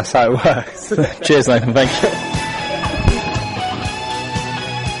dinner, and that's how it works. Cheers, Nathan, thank you.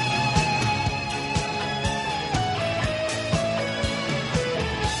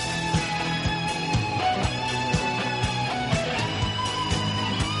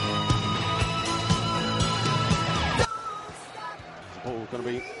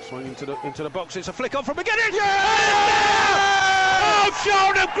 Into the box, it's a flick on from McGuinness. Yeah! Oh,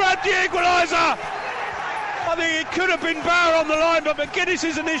 Charlton have grabbed the equaliser. I think it could have been Bauer on the line, but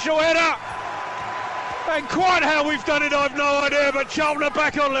McGuinness' initial header. And quite how we've done it, I've no idea, but Charlton are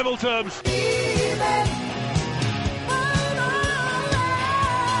back on level terms.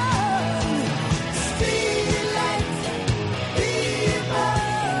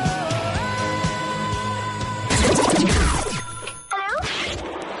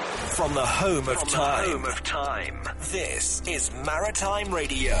 From the home of time, this is Maritime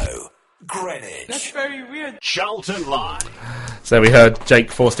Radio, Greenwich. That's very weird. Charlton Live. So we heard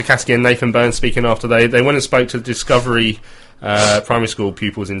Jake Forster-Caskey and Nathan Burns speaking after they went and spoke to Discovery primary school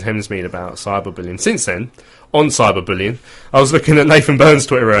pupils in Thamesmead about cyberbullying. Since then, on cyberbullying, I was looking at Nathan Burns'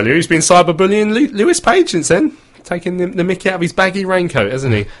 Twitter earlier. He's been cyberbullying Lewis Page since then. Taking the mickey out of his baggy raincoat,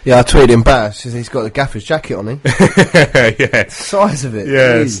 hasn't he? Yeah, I tweeted him back because he's got the gaffer's jacket on him. Yeah, the size of it.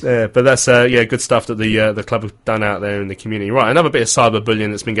 Yes, but that's good stuff that the club have done out there in the community. Right, another bit of cyberbullying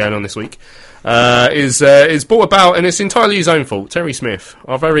that's been going on this week is brought about, and it's entirely his own fault. Terry Smith,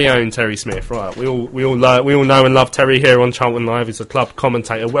 our very own Terry Smith. Right, we all know and love Terry here on Charlton Live. He's a club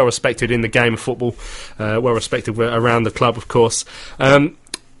commentator, well respected in the game of football, well respected around the club, of course.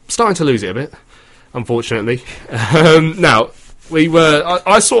 Starting to lose it a bit, unfortunately. Now,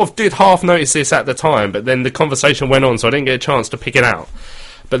 I sort of did half notice this at the time, but then the conversation went on, so I didn't get a chance to pick it out.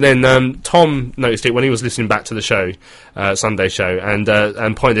 But then Tom noticed it when he was listening back to the show, Sunday show,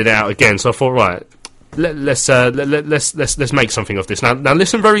 and pointed it out again. So I thought, right, let's make something of this. Now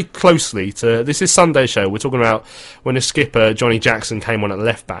listen very closely to this. Is Sunday show. We're talking about when the skipper Johnny Jackson came on at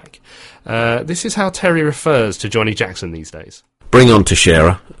left back. This is how Terry refers to Johnny Jackson these days. Bring on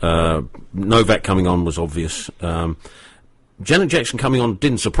Teixeira. Novak coming on was obvious. Janet Jackson coming on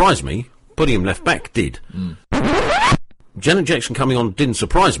didn't surprise me. Putting him left back did. Janet Jackson coming on didn't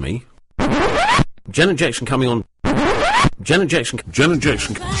surprise me. Janet Jackson coming on. Janet Jackson.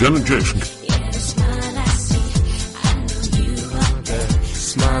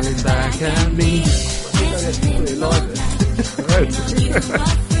 Smiling back at me.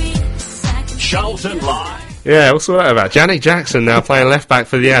 Charlton Live. Yeah, what's all that about? Janet Jackson now playing left back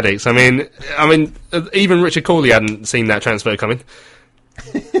for the Addicts. I mean, even Richard Cawley hadn't seen that transfer coming.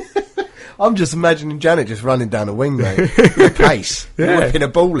 I'm just imagining Janet just running down a wing, mate, with pace, whipping a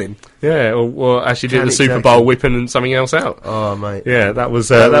ball in. Yeah, or actually did the Super Bowl whipping and something else out. Oh, mate. Yeah, that was...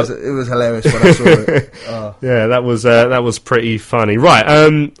 it was hilarious when I saw it. Oh. Yeah, that was pretty funny. Right,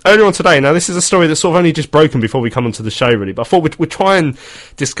 earlier on today, now this is a story that's sort of only just broken before we come onto the show, really, but I thought we'd try and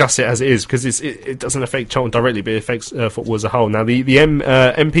discuss it as it is, because it doesn't affect Charlton directly, but it affects football as a whole. Now, the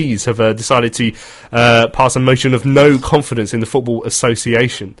MPs have decided to pass a motion of no confidence in the Football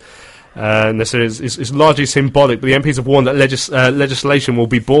Association. And this is largely symbolic, but the MPs have warned that legislation will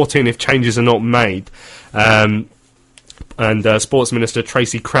be brought in if changes are not made. And Sports Minister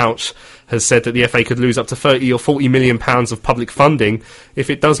Tracy Crouch has said that the FA could lose up to 30 or 40 million pounds of public funding if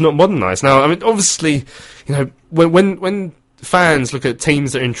it does not modernise. Now, I mean, obviously, when fans look at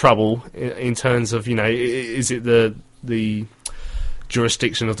teams that are in trouble in terms of, is it the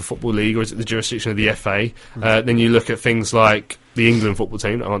jurisdiction of the Football League, or is it the jurisdiction of the FA? Then you look at things like the England football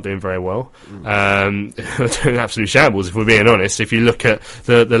team that aren't doing very well, doing absolute shambles, if we're being honest. If you look at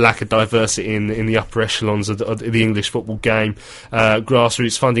the lack of diversity in the upper echelons of the English football game,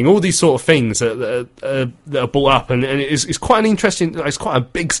 grassroots funding, all these sort of things that are brought up, and it's quite an interesting, it's quite a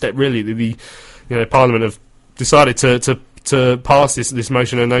big step really. The Parliament have decided to pass this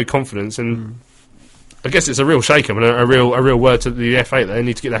motion of no confidence, and I guess it's a real shake-up and a real word to the FA that they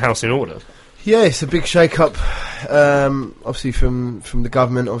need to get their house in order. Yeah, it's a big shake-up, obviously from the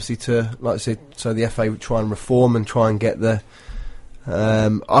government, obviously to, like I said, so the FA would try and reform and try and get the...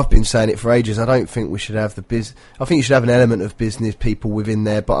 I've been saying it for ages, I don't think we should have I think you should have an element of business people within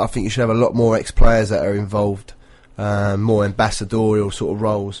there, but I think you should have a lot more ex-players that are involved, more ambassadorial sort of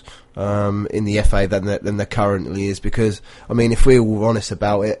roles in the FA than there currently is, because, I mean, if we're all honest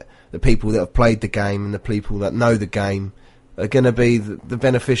about it, the people that have played the game and the people that know the game are going to be the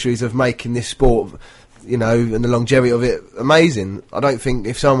beneficiaries of making this sport, and the longevity of it amazing. I don't think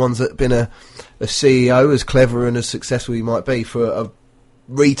if someone's been a CEO, as clever and as successful he might be for a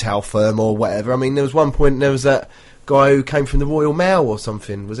retail firm or whatever. I mean, there was one point, there was that guy who came from the Royal Mail or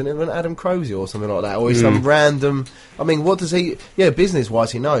something, wasn't it, Adam Crozier or something like that, or he's some random... I mean, what does he... Yeah,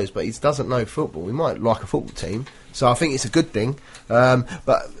 business-wise he knows, but he doesn't know football. He might like a football team, so I think it's a good thing.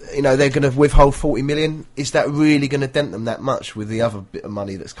 But, they're going to withhold 40 million. Is that really going to dent them that much with the other bit of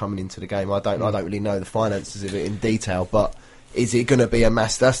money that's coming into the game? I don't really know the finances of it in detail, but is it going to be a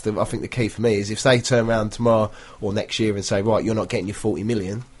mass... I think the key for me is if they turn around tomorrow or next year and say, right, you're not getting your 40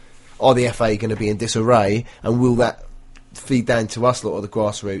 million... Are the FA going to be in disarray, and will that feed down to us, lot of the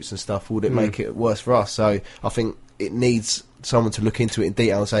grassroots and stuff? Would it make it worse for us? So I think it needs someone to look into it in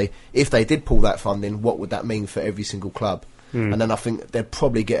detail and say, if they did pull that funding, what would that mean for every single club? And then I think they'd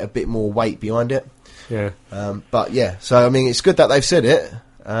probably get a bit more weight behind it. Yeah. But yeah, so I mean, it's good that they've said it.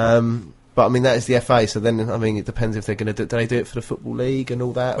 But I mean, that is the FA, so then, I mean, it depends if they're going to do they do it for the Football League and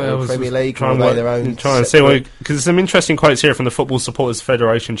all that, or the Premier League, or are they their own? Trying to see, because there's some interesting quotes here from the Football Supporters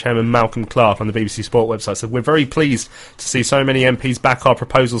Federation Chairman Malcolm Clark on the BBC Sport website. So we're very pleased to see so many MPs back our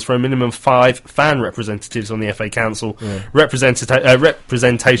proposals for a minimum of 5 fan representatives on the FA Council,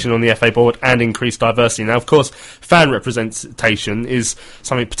 representation on the FA board, and increased diversity. Now, of course, fan representation is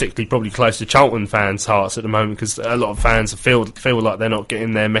something particularly probably close to Charlton fans' hearts at the moment, because a lot of fans feel like they're not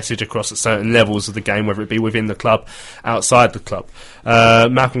getting their message across at certain levels of the game, whether it be within the club, outside the club.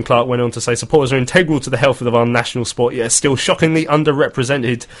 Malcolm Clark went on to say, supporters are integral to the health of our national sport, yet are still shockingly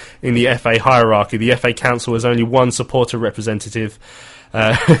underrepresented in the FA hierarchy. The FA Council has only one supporter representative.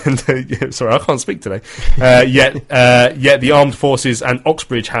 Sorry, I can't speak today. Yet the Armed Forces and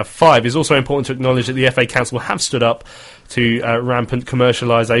Oxbridge have 5. It's also important to acknowledge that the FA Council have stood up to rampant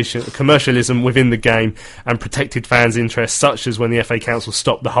commercialism within the game and protected fans' interests, such as when the FA Council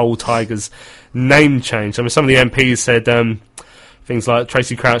stopped the whole Tigers name change. I mean, some of the MPs said things like,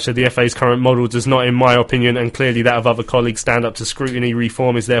 Tracy Crouch said, the FA's current model does not, in my opinion, and clearly that of other colleagues, stand up to scrutiny.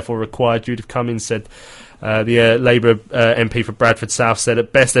 Reform is therefore required. Judith Cummins said, the Labour MP for Bradford South said,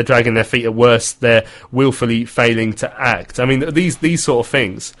 at best they're dragging their feet, at worst they're willfully failing to act. I mean, these sort of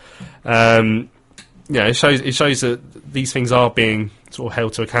things, it shows that these things are being sort of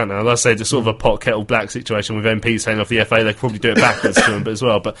held to account now. Like I said, it's sort of a pot kettle black situation with MPs saying off the FA, they could probably do it backwards to them as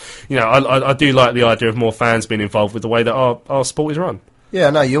well. But I do like the idea of more fans being involved with the way that our sport is run. Yeah,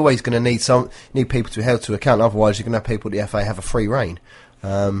 no, you're always going to need people to be held to account. Otherwise, you're going to have people at the FA have a free rein.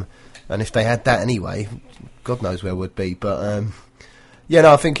 And if they had that anyway, God knows where we'd be. But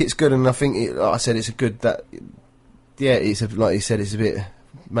I think it's good, and I think, like I said, it's a good that. Yeah, like you said, it's a bit.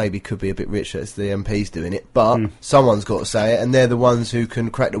 Maybe could be a bit rich as the MPs doing it, but someone's got to say it, and they're the ones who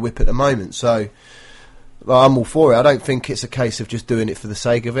can crack the whip at the moment. So I'm all for it. I don't think it's a case of just doing it for the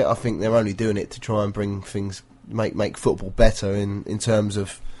sake of it. I think they're only doing it to try and bring things, make football better in terms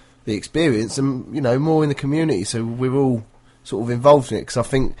of the experience, and more in the community. So we're all sort of involved in it, because I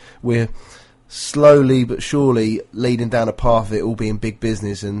think we're slowly but surely leading down a path of it all being big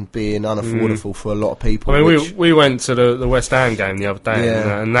business and being unaffordable for a lot of people. I mean, we went to the West Ham game the other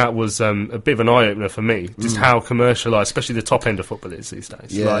day, and that was a bit of an eye-opener for me, just how commercialised, especially the top end of football is these days.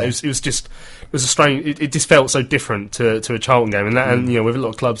 Yeah. Like, it was a strange, it just felt so different to a Charlton game, and with a lot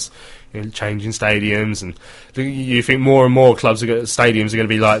of clubs changing stadiums, and you think more and more stadiums are going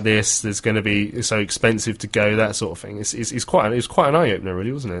to be like this. There's going to be so expensive to go, that sort of thing. It's quite an eye opener,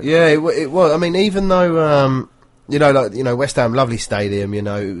 really, wasn't it? Yeah, it was. I mean, even though West Ham, lovely stadium.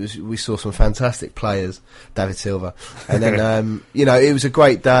 We saw some fantastic players, David Silva, and then it was a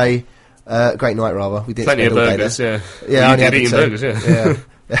great day, great night rather. We did plenty of burgers, yeah. Yeah, only had eating burgers, yeah.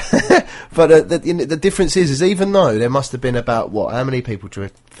 But the difference is even though there must have been about, how many people drew?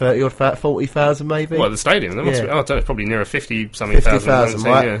 30 or 40,000 maybe? Well, at the stadium, there must be, I don't know, probably near 50-something thousand.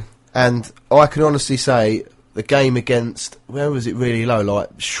 Right? Yeah. And I can honestly say, the game against, where was it really low, like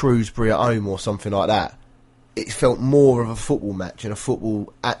Shrewsbury at home or something like that, it felt more of a football match and a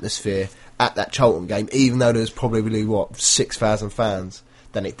football atmosphere at that Charlton game, even though there was probably, 6,000 fans,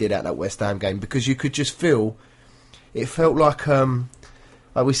 than it did at that West Ham game, because you could just feel, it felt like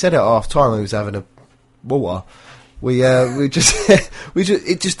we said at half time when we was having a water, it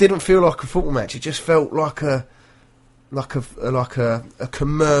just didn't feel like a football match. It just felt like a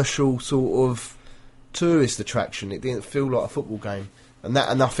commercial sort of tourist attraction. It didn't feel like a football game, and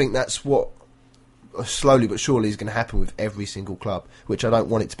I think that's what slowly but surely is going to happen with every single club, which I don't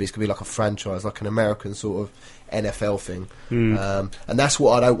want it to be. It's going to be like a franchise, like an American sort of NFL thing, and that's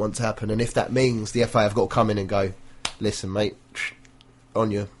what I don't want to happen. And if that means the FA have got to come in and go, listen, mate,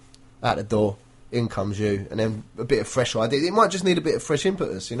 on you, out the door, in comes you, and then a bit of fresh idea. It might just need a bit of fresh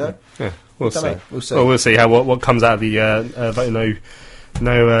impetus, you know. Yeah, we'll see. We'll see. Well, we'll see how what comes out of the vote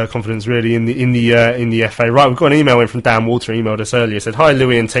no confidence really in the FA. Right, we've got an email in from Dan Walter. Emailed us earlier. Said, "Hi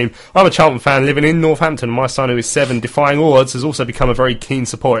Louis and team. I'm a Charlton fan living in Northampton. My son, who is 7, defying all odds, has also become a very keen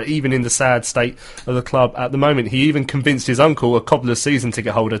supporter, even in the sad state of the club at the moment. He even convinced his uncle, a Cobblers season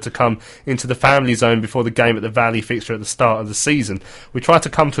ticket holder, to come into the family zone before the game at the Valley fixture at the start of the season. We try to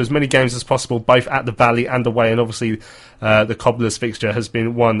come to as many games as possible, both at the Valley and away, and obviously the Cobblers fixture has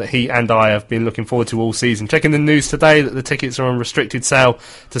been one that he and I have been looking forward to all season. Checking the news today that the tickets are on restricted sale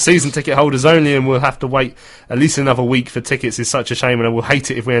to season ticket holders only, and we'll have to wait at least another week for tickets. Is such a shame, and I will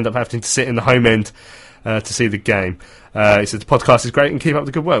hate it if we end up having to sit in the home end to see the game." He said the podcast is great and keep up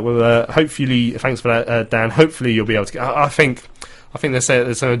the good work. Well, hopefully, thanks for that, Dan. Hopefully you'll be able to get, I think there's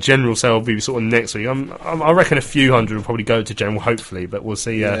a general sale will be sort of next week. I reckon a few hundred will probably go to general, hopefully, but we'll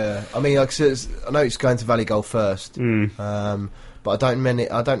see. Yeah, I mean, like I said, I know it's going to Valley Gold first, but I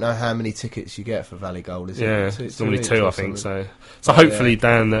don't know how many tickets you get for Valley Gold. Is it? It's normally 2, I think. So hopefully,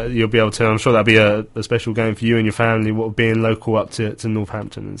 Dan, you'll be able to. I'm sure that'll be a special game for you and your family, what being local up to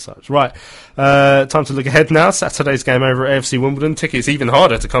Northampton and such. Right, time to look ahead now. Saturday's game over at AFC Wimbledon. Tickets even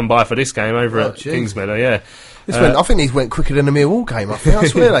harder to come by for this game over at Kingsmeadow. Yeah. I think these went quicker than the Millwall game. I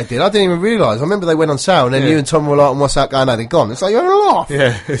swear they did. I didn't even realise. I remember they went on sale, and then you and Tom were like, "What's that going on?" They're gone. It's like you're having a laugh.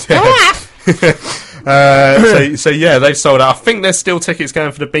 So they've sold out. I think there's still tickets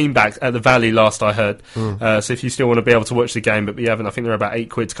going for the Beanbag at the Valley, last I heard. So if you still want to be able to watch the game, but you haven't, I think they're about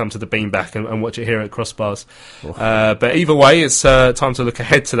 £8 to come to the Beanbag and watch it here at Crossbars. But either way, it's time to look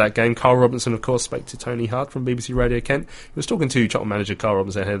ahead to that game. Carl Robinson, of course, spoke to Tony Hart from BBC Radio Kent. He was talking to Charlton manager Carl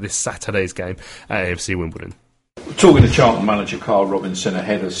Robinson ahead of this Saturday's game at AFC Wimbledon. Talking to Charlton manager Carl Robinson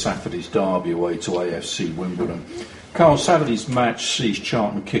ahead of Saturday's derby away to AFC Wimbledon. Carl, Saturday's match sees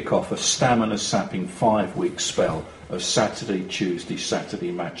Charlton kick off a stamina-sapping 5-week spell of Saturday, Tuesday,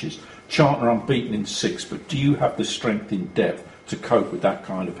 Saturday matches. Charlton are unbeaten in 6, but do you have the strength in depth to cope with that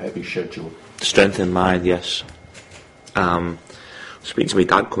kind of heavy schedule? Strength in mind, yes. Speaking to my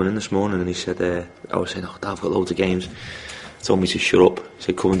dad coming in this morning, and he said, I was saying, Dad, I've got loads of games. He told me to shut up. He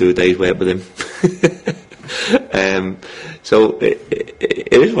said, come and do a day's work with him. So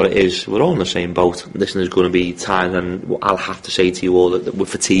it is what it is. We're all in the same boat. Listen, there's going to be times, and I'll have to say to you all that we're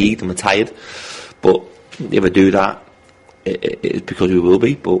fatigued and we're tired. But if I do that, it's because we will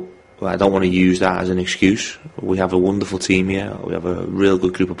be. But I don't want to use that as an excuse. We have a wonderful team here. We have a real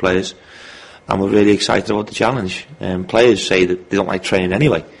good group of players, and we're really excited about the challenge. Players say that they don't like training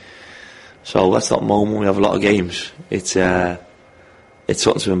anyway. So let's not moan when we have a lot of games. It's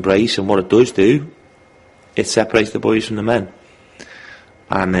something to embrace, and what it does do, it separates the boys from the men,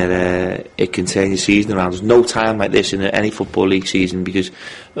 and it can turn your season around. There's no time like this in any football league season, because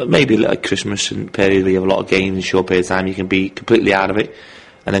maybe like Christmas and period where you have a lot of games in a short period of time, you can be completely out of it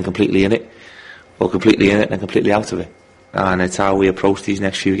and then completely in it, or completely in it and then completely out of it. And it's how we approach these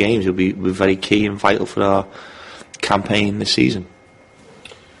next few games. It'll be very key and vital for our campaign this season.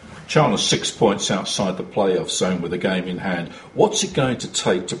 Charlton are 6 points outside the playoff zone with a game in hand. What's it going to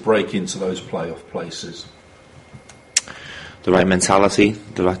take to break into those playoff places? The right mentality,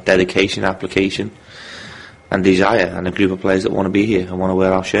 the right dedication, application and desire, and a group of players that want to be here and want to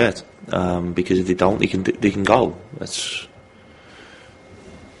wear our shirt, because if they don't, they can go. It's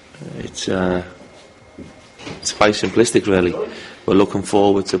quite simplistic, really. We're looking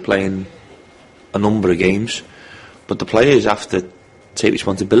forward to playing a number of games, but the players have to take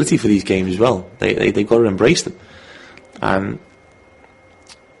responsibility for these games as well. They've got to embrace them, and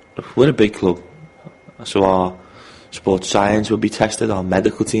we're a big club, so our sports science will be tested, our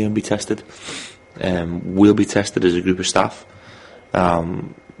medical team will be tested, we'll be tested as a group of staff,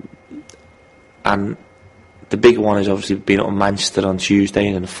 And the big one is obviously being up in Manchester on Tuesday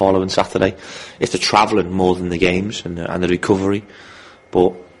and the following Saturday. It's the travelling more than the games and the recovery.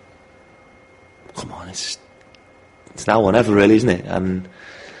 But come on, it's now or never, really, isn't it? And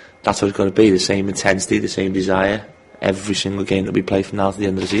that's what it's got to be, the same intensity, the same desire, every single game that we play from now to the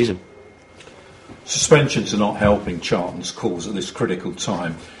end of the season. Suspensions are not helping Charlton's cause at this critical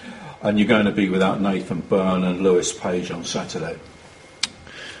time, and you're going to be without Nathan Byrne and Lewis Page on Saturday.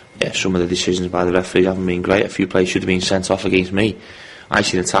 Yeah, some of the decisions by the referee haven't been great. A few players should have been sent off against me. I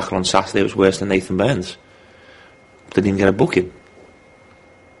seen a tackle on Saturday that was worse than Nathan Byrne's. Didn't even get a booking.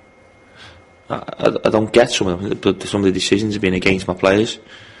 I don't get some of them, but some of the decisions have been against my players.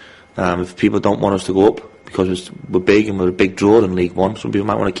 If people don't want us to go up because we're big and we're a big draw in League One, some people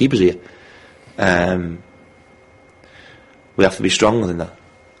might want to keep us here. We have to be stronger than that.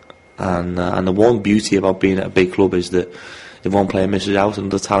 And the one beauty about being at a big club is that if one player misses out,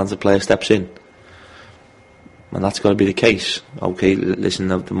 another talented player steps in. And that's got to be the case. Okay, listen,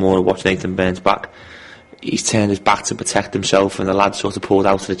 the more I watch Nathan Byrne's back, he's turned his back to protect himself, and the lad sort of pulled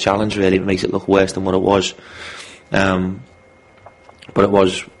out to the challenge, really. It makes it look worse than what it was. But it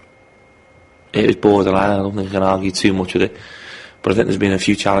was borderline. I don't think I can argue too much with it. But I think there's been a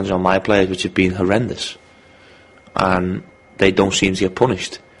few challenges on my players which have been horrendous. And they don't seem to get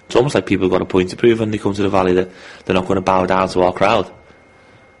punished. It's almost like people have got a point to prove when they come to the Valley that they're not going to bow down to our crowd.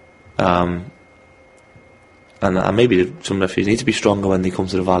 And maybe some referees need to be stronger when they come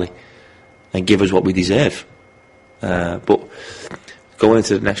to the Valley and give us what we deserve. But going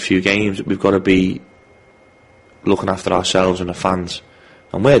into the next few games, we've got to be looking after ourselves and the fans.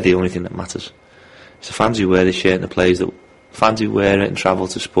 And we're the only thing that matters. It's the fans who wear the shirt and the players that fans who wear it and travel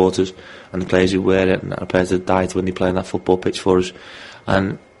to supporters, and the players who wear it and the players that die when they play on that football pitch for us.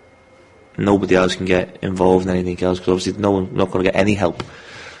 And nobody else can get involved in anything else, because obviously no one's not going to get any help.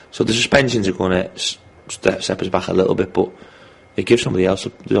 So the suspensions are going to step us back a little bit, but it gives somebody else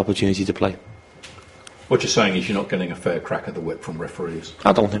the opportunity to play. What you're saying is you're not getting a fair crack at the whip from referees?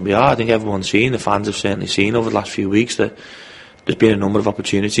 I don't think we are. I think everyone's seen, the fans have certainly seen over the last few weeks, that there's been a number of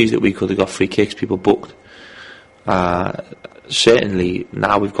opportunities that we could have got free kicks, people booked. Certainly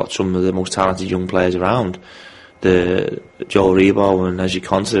now we've got some of the most talented young players around. The Joe Rebo and Ezri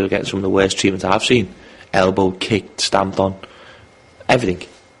Konsa are getting some of the worst treatment I've seen. Elbowed, kicked, stamped on, everything.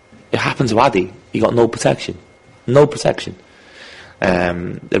 It happened to Addy. He got no protection. No protection.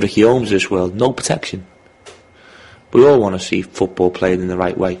 The Ricky Holmes of this world, no protection. We all want to see football played in the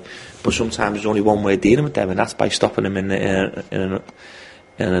right way, but sometimes there's only one way of dealing with them, and that's by stopping them in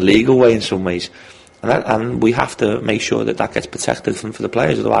a legal way in some ways. And we have to make sure that gets protected for the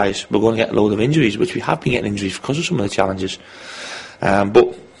players, otherwise we're going to get a load of injuries, which we have been getting injuries because of some of the challenges. But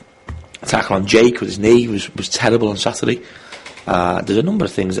the tackle on Jake with his knee was terrible on Saturday. There's a number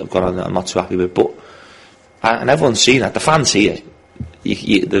of things that have gone on that I'm not too happy with, but and everyone's seen that, the fans see it.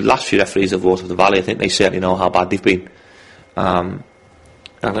 The last few referees that have walked up the Valley, I think they certainly know how bad they've been. And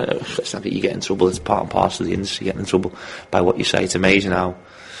it's not that you get in trouble, it's part and parcel of the industry, getting in trouble by what you say. It's amazing how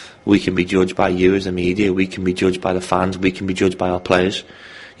we can be judged by you as the media, we can be judged by the fans, we can be judged by our players,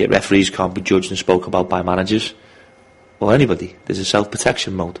 yet referees can't be judged and spoke about by managers or anybody. There's a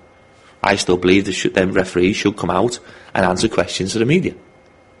self-protection mode. I still believe them referees should come out and answer questions to the media.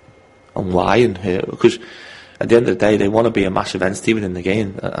 And why and who, because at the end of the day they want to be a massive entity within the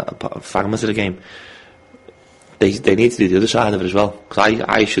game, a fragment of the game. They need to do the other side of it as well, because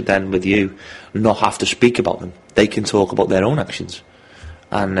I should then, with you, not have to speak about them. They can talk about their own actions.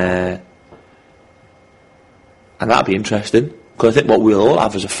 And that'd be interesting, because I think what we'll all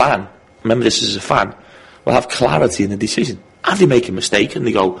have as a fan, remember this as a fan, we'll have clarity in the decision. Have they make a mistake and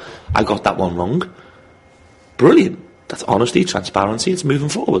they go, I got that one wrong? Brilliant. That's honesty, transparency, it's moving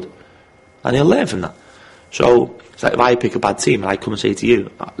forward. And he'll learn from that. So, it's like if I pick a bad team and I come and say to you,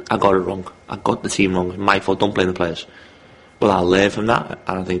 I got it wrong, I got the team wrong, it's my fault, don't blame the players. Well, I'll learn from that,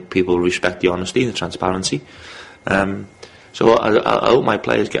 and I think people will respect the honesty and the transparency. So I hope my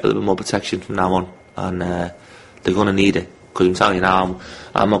players get a little bit more protection from now on, and they're going to need it, because I'm telling you now,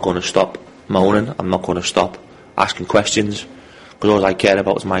 I'm not going to stop moaning, I'm not going to stop asking questions, because all I care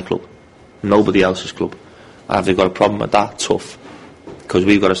about is my club, nobody else's club. And if they've got a problem with that, tough, because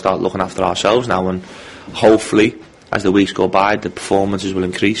we've got to start looking after ourselves now, and hopefully as the weeks go by the performances will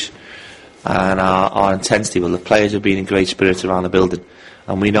increase and our intensity. Well, the players have been in great spirits around the building,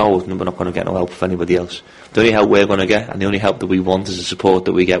 and we know we're not going to get no help from anybody else. The only help we're going to get, and the only help that we want, is the support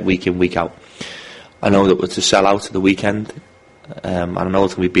that we get week in, week out. I know that we're to sell out at the weekend, and I know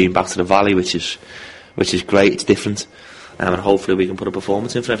it's going to be being back to the Valley, which is great, it's different, and hopefully we can put a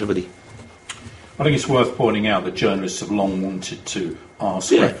performance in for everybody. I think it's worth pointing out that journalists have long wanted to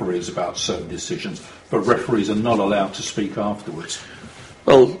ask referees about certain decisions, but referees are not allowed to speak afterwards.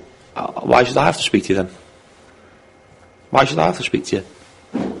 Well, why should I have to speak to you then? Why should I have to speak to you?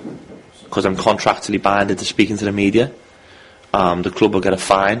 Because I'm contractually binded to speaking to the media. The club will get a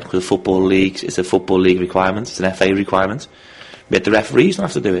fine because the Football League, it's a Football League requirement, it's an FA requirement. Yet the referees don't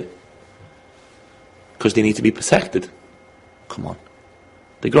have to do it. Because they need to be protected. Come on.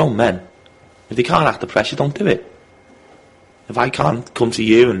 They're grown men. If they can't act the pressure, don't do it. If I can't come to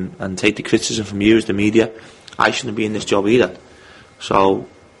you and take the criticism from you as the media, I shouldn't be in this job either. So,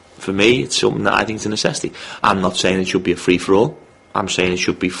 for me, it's something that I think is a necessity. I'm not saying it should be a free-for-all. I'm saying it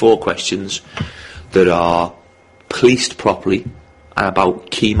should be 4 questions that are policed properly and about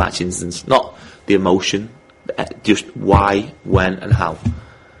key match incidents, not the emotion, just why, when and how.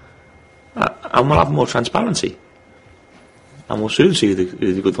 And we'll have more transparency. And we'll soon see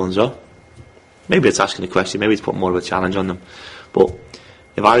who the good ones are. Maybe it's asking a question, maybe it's putting more of a challenge on them. But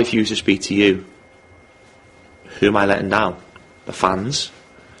if I refuse to speak to you, who am I letting down? The fans,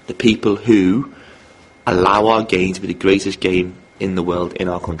 the people who allow our game to be the greatest game in the world, in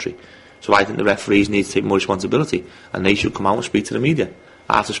our country. So I think the referees need to take more responsibility, and they should come out and speak to the media.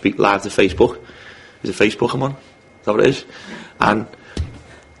 I have to speak live to Facebook. Is it Facebook I'm on? Is that what it is? And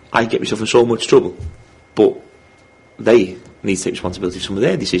I get myself in so much trouble. But they need to take responsibility for some of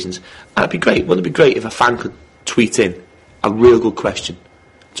their decisions. And it'd be great. Wouldn't it be great if a fan could tweet in a real good question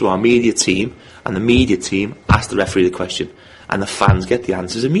to our media team, and the media team ask the referee the question, and the fans get the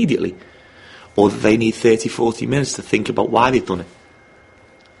answers immediately? Or that they need 30, 40 minutes to think about why they've done it.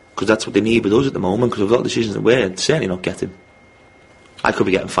 Because that's what they need with us at the moment, because we've got decisions that we're certainly not getting. I could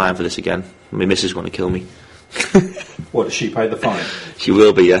be getting fined for this again. My missus is going to kill me. What, does she pay the fine? She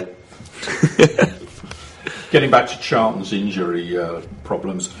will be, yeah. Getting back to Charlton's injury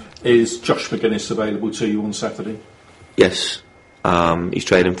problems, is Josh McGuinness available to you on Saturday? Yes. He's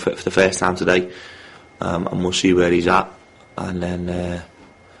training for the first time today, and we'll see where he's at, and then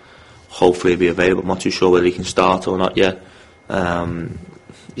hopefully he'll be available. I'm not too sure whether he can start or not yet.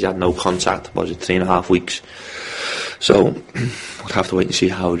 He's had no contact, was it 3.5 weeks? So we'll have to wait and see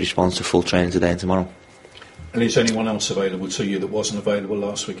how he responds to full training today and tomorrow. And is anyone else available to you that wasn't available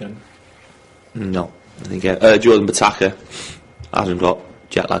last weekend? No. I think Jordan Bataka hasn't got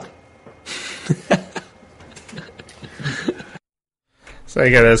jet lag. So there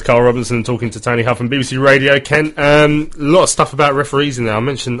you go, there's Carl Robinson talking to Tony Huff on BBC Radio. Ken, a lot of stuff about referees in there. I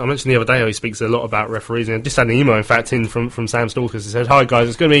mentioned the other day how he speaks a lot about referees, and I just had an email, in fact, in from Sam Stalkers. He said, "Hi guys,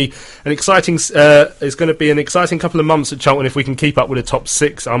 it's going to be an exciting couple of months at Charlton if we can keep up with the top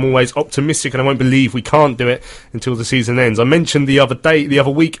 6. I'm always optimistic, and I won't believe we can't do it until the season ends." I mentioned the other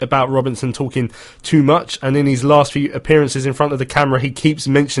week about Robinson talking too much, and in his last few appearances in front of the camera, he keeps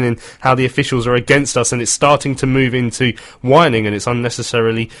mentioning how the officials are against us, and it's starting to move into whining, and it's unnecessarily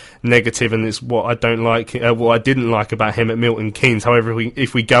negative, and it's what I don't like, what I didn't like about him at Milton Keynes. However,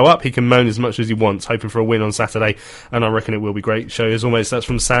 if we go up, he can moan as much as he wants, hoping for a win on Saturday, and I reckon it will be great. Show as always. That's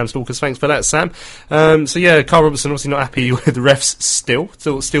from Sam Stalkers. Thanks for that, Sam. So yeah, Carl Robinson obviously not happy with the refs still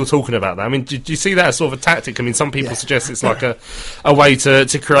talking about that. I mean, do you see that as sort of a tactic? I mean, some people suggest it's like a way to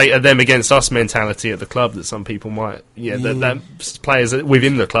create a them against us mentality at the club that some people might, that players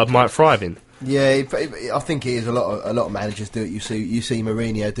within the club might thrive in. Yeah, I think it is. A lot of managers do it. You see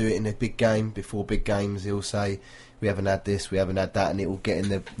Mourinho do it in a big game. Before big games, he'll say, "We haven't had this, we haven't had that," and it will get in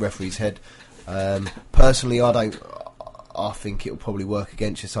the referee's head. Personally, I think it'll probably work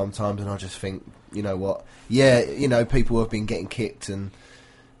against you sometimes, and I just think, you know what? Yeah, people have been getting kicked, and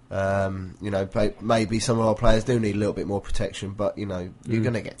maybe some of our players do need a little bit more protection. But you're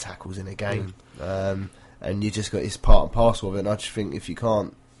going to get tackles in a game, and you just got it's part and parcel of it. And I just think if you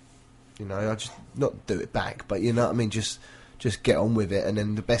can't, I just not do it back, but you know what I mean. Just get on with it, and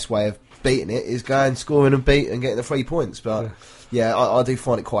then the best way of beating it is going scoring and getting the 3 points. But I do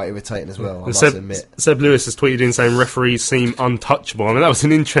find it quite irritating as well. I must admit. Seb Lewis has tweeted in saying referees seem untouchable. I mean, that was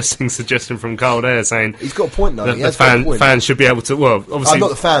an interesting suggestion from Carl there, saying he's got a point though. That fans should be able to. Well, obviously, not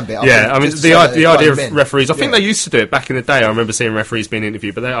the fan bit. I mean the idea of referees. I think they used to do it back in the day. I remember seeing referees being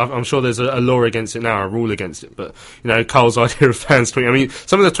interviewed, but I'm sure there's a law against it now, a rule against it. But Carl's idea of fans tweeting. I mean,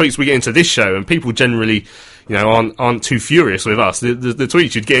 some of the tweets we get into this show, and people generally, aren't too furious with us. The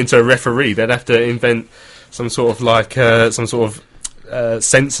tweets you'd get into a referee, they'd have to invent some sort of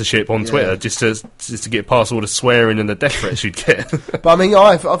censorship on Twitter just to get past all the swearing and the death threats you'd get. But I mean,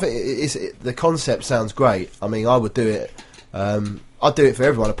 I think the concept sounds great. I mean, I would do it. I'd do it for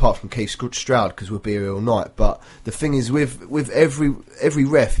everyone apart from Keith Stroud, because we'll be here all night. But the thing is, with every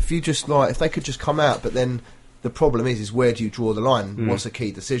ref, if they could just come out, but then the problem is where do you draw the line? What's a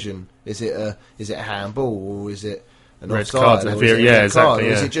key decision? Is it a handball, or is it an red offside? card? Or is it a red card? Exactly.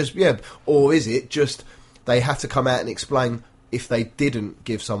 Or is it just or is it just they have to come out and explain if they didn't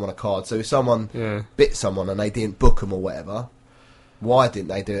give someone a card? So if someone bit someone and they didn't book them or whatever, why didn't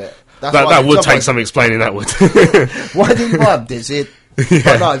they do it? That would take some explaining. That would. Why didn't one? Is it?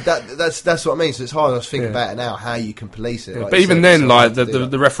 Yeah. No, that's what I mean. So it's hard to think about it now, how you can police it. Yeah, but even then, like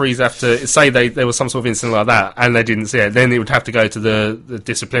the referees have to say there was some sort of incident like that, and they didn't see it. Then it would have to go to the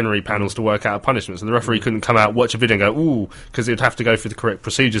disciplinary panels to work out a punishment. So the referee couldn't come out, watch a video, and go ooh, because it would have to go through the correct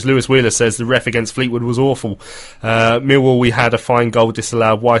procedures. Lewis Wheeler says the ref against Fleetwood was awful. Millwall, we had a fine goal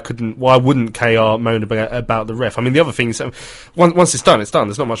disallowed. Why wouldn't KR moan about the ref? I mean, the other thing is, once it's done, it's done.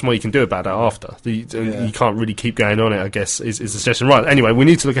 There's not much more you can do about it after. You can't really keep going on it, I guess, is the suggestion. Right. Anyway, we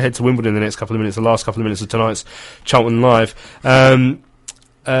need to look ahead to Wimbledon in the next couple of minutes, the last couple of minutes of tonight's Charlton Live.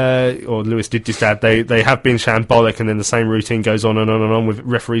 Or Lewis did just add, they have been shambolic, and then the same routine goes on and on and on with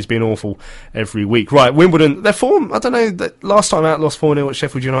referees being awful every week. Right, Wimbledon, their form, I don't know, last time out lost 4-0 at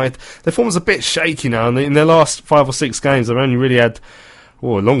Sheffield United. Their form's a bit shaky now, and in their last 5 or 6 games, they've only really had,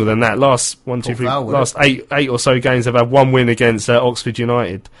 longer than that, last 8 or so games, they've had 1 win against Oxford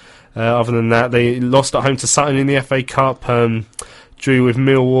United. Other than that, they lost at home to Sutton in the FA Cup, drew with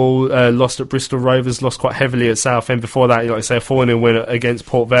Millwall, lost at Bristol Rovers, lost quite heavily at Southend. Before that, like I say, a 4-0 win against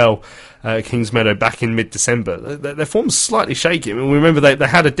Port Vale at Kingsmeadow back in mid-December. Their form's slightly shaky. I mean, remember they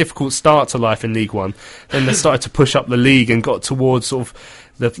had a difficult start to life in League One. Then they started to push up the league and got towards sort of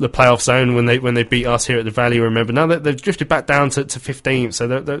the playoff zone when they beat us here at the Valley. Remember, now they've drifted back down to 15th. So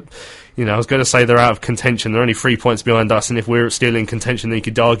they're I was going to say they're out of contention. They're only 3 points behind us, and if we're still in contention, then you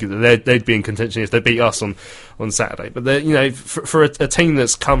could argue that they'd be in contention if they beat us on Saturday. But for a team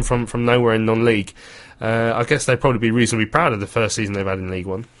that's come from nowhere in non-league, I guess they'd probably be reasonably proud of the first season they've had in League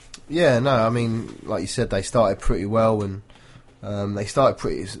One. Yeah, no, I mean, like you said, they started pretty well, and they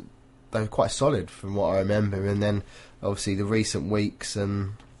were quite solid from what I remember, and then obviously the recent weeks,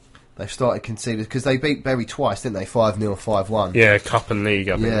 and they've started conceding, because they beat Bury twice, didn't they? 5-0, 5-1. Yeah, Cup and League,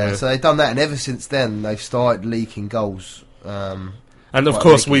 I think. Yeah, so they've done that, and ever since then, they've started leaking goals. And of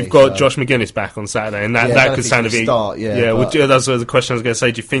course, we've got Josh McGuinness back on Saturday, and that could sound a bit. That's the question I was going to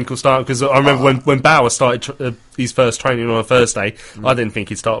say. Do you think he'll start? Because I remember when Bauer started his first training on a Thursday, I didn't think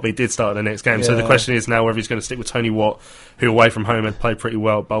he'd start, but he did start the next game. Yeah. So the question is now whether he's going to stick with Tony Watt, who away from home had played pretty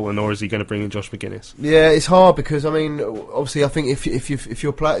well at Bolton, or is he going to bring in Josh McGuinness? Yeah, it's hard because, I mean, obviously, I think if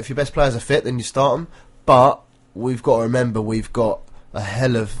your best players are fit, then you start them. But we've got to remember we've got a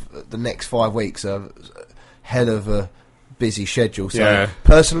hell of the next 5 weeks, a hell of a busy schedule. So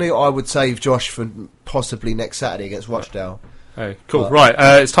personally, I would save Josh for possibly next Saturday against Rochdale. Hey, cool. Right,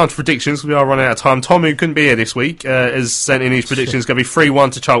 it's time for predictions. We are running out of time. Tom, who couldn't be here this week, has sent in his predictions. Going to be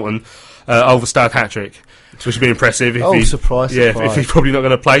 3-1 to Charlton over Stad hat-trick, which would be impressive. Surprise. If he's probably not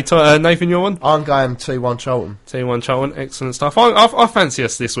going to play. Nathan, your one? I'm going 2-1 Charlton. 2-1 Charlton, excellent stuff. I fancy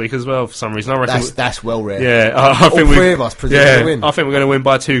us this week as well for some reason. I reckon that's well rare. Yeah, I think all three of us predicted to win. I think we're going to win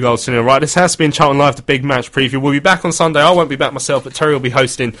by 2 goals to 0. Right, this has been Charlton Live, the big match preview. We'll be back on Sunday. I won't be back myself, but Terry will be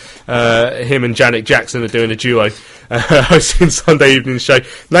hosting. Him and Janet Jackson are doing a duo, hosting Sunday evening show.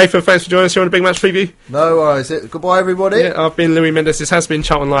 Nathan, thanks for joining us here on the big match preview. No worries. Goodbye, everybody. Yeah, I've been Louis Mendes. This has been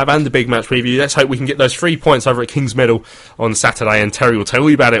Charlton Live and the big match preview. Let's hope we can get those 3 points over at Kingsmeadow on Saturday, and Terry will tell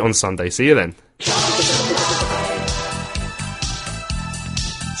you about it on Sunday. See you then.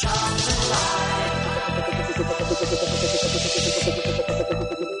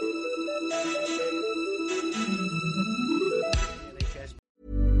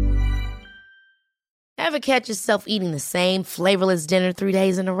 Ever catch yourself eating the same flavorless dinner 3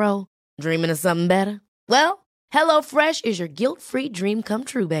 days in a row? Dreaming of something better? Well, HelloFresh is your guilt-free dream come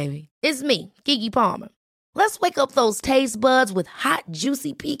true, baby. It's me, Keke Palmer. Let's wake up those taste buds with hot,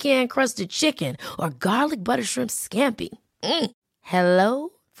 juicy pecan-crusted chicken or garlic butter shrimp scampi. Hello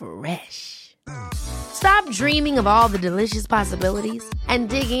Fresh. Stop dreaming of all the delicious possibilities and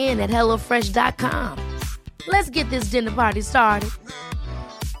dig in at HelloFresh.com. Let's get this dinner party started.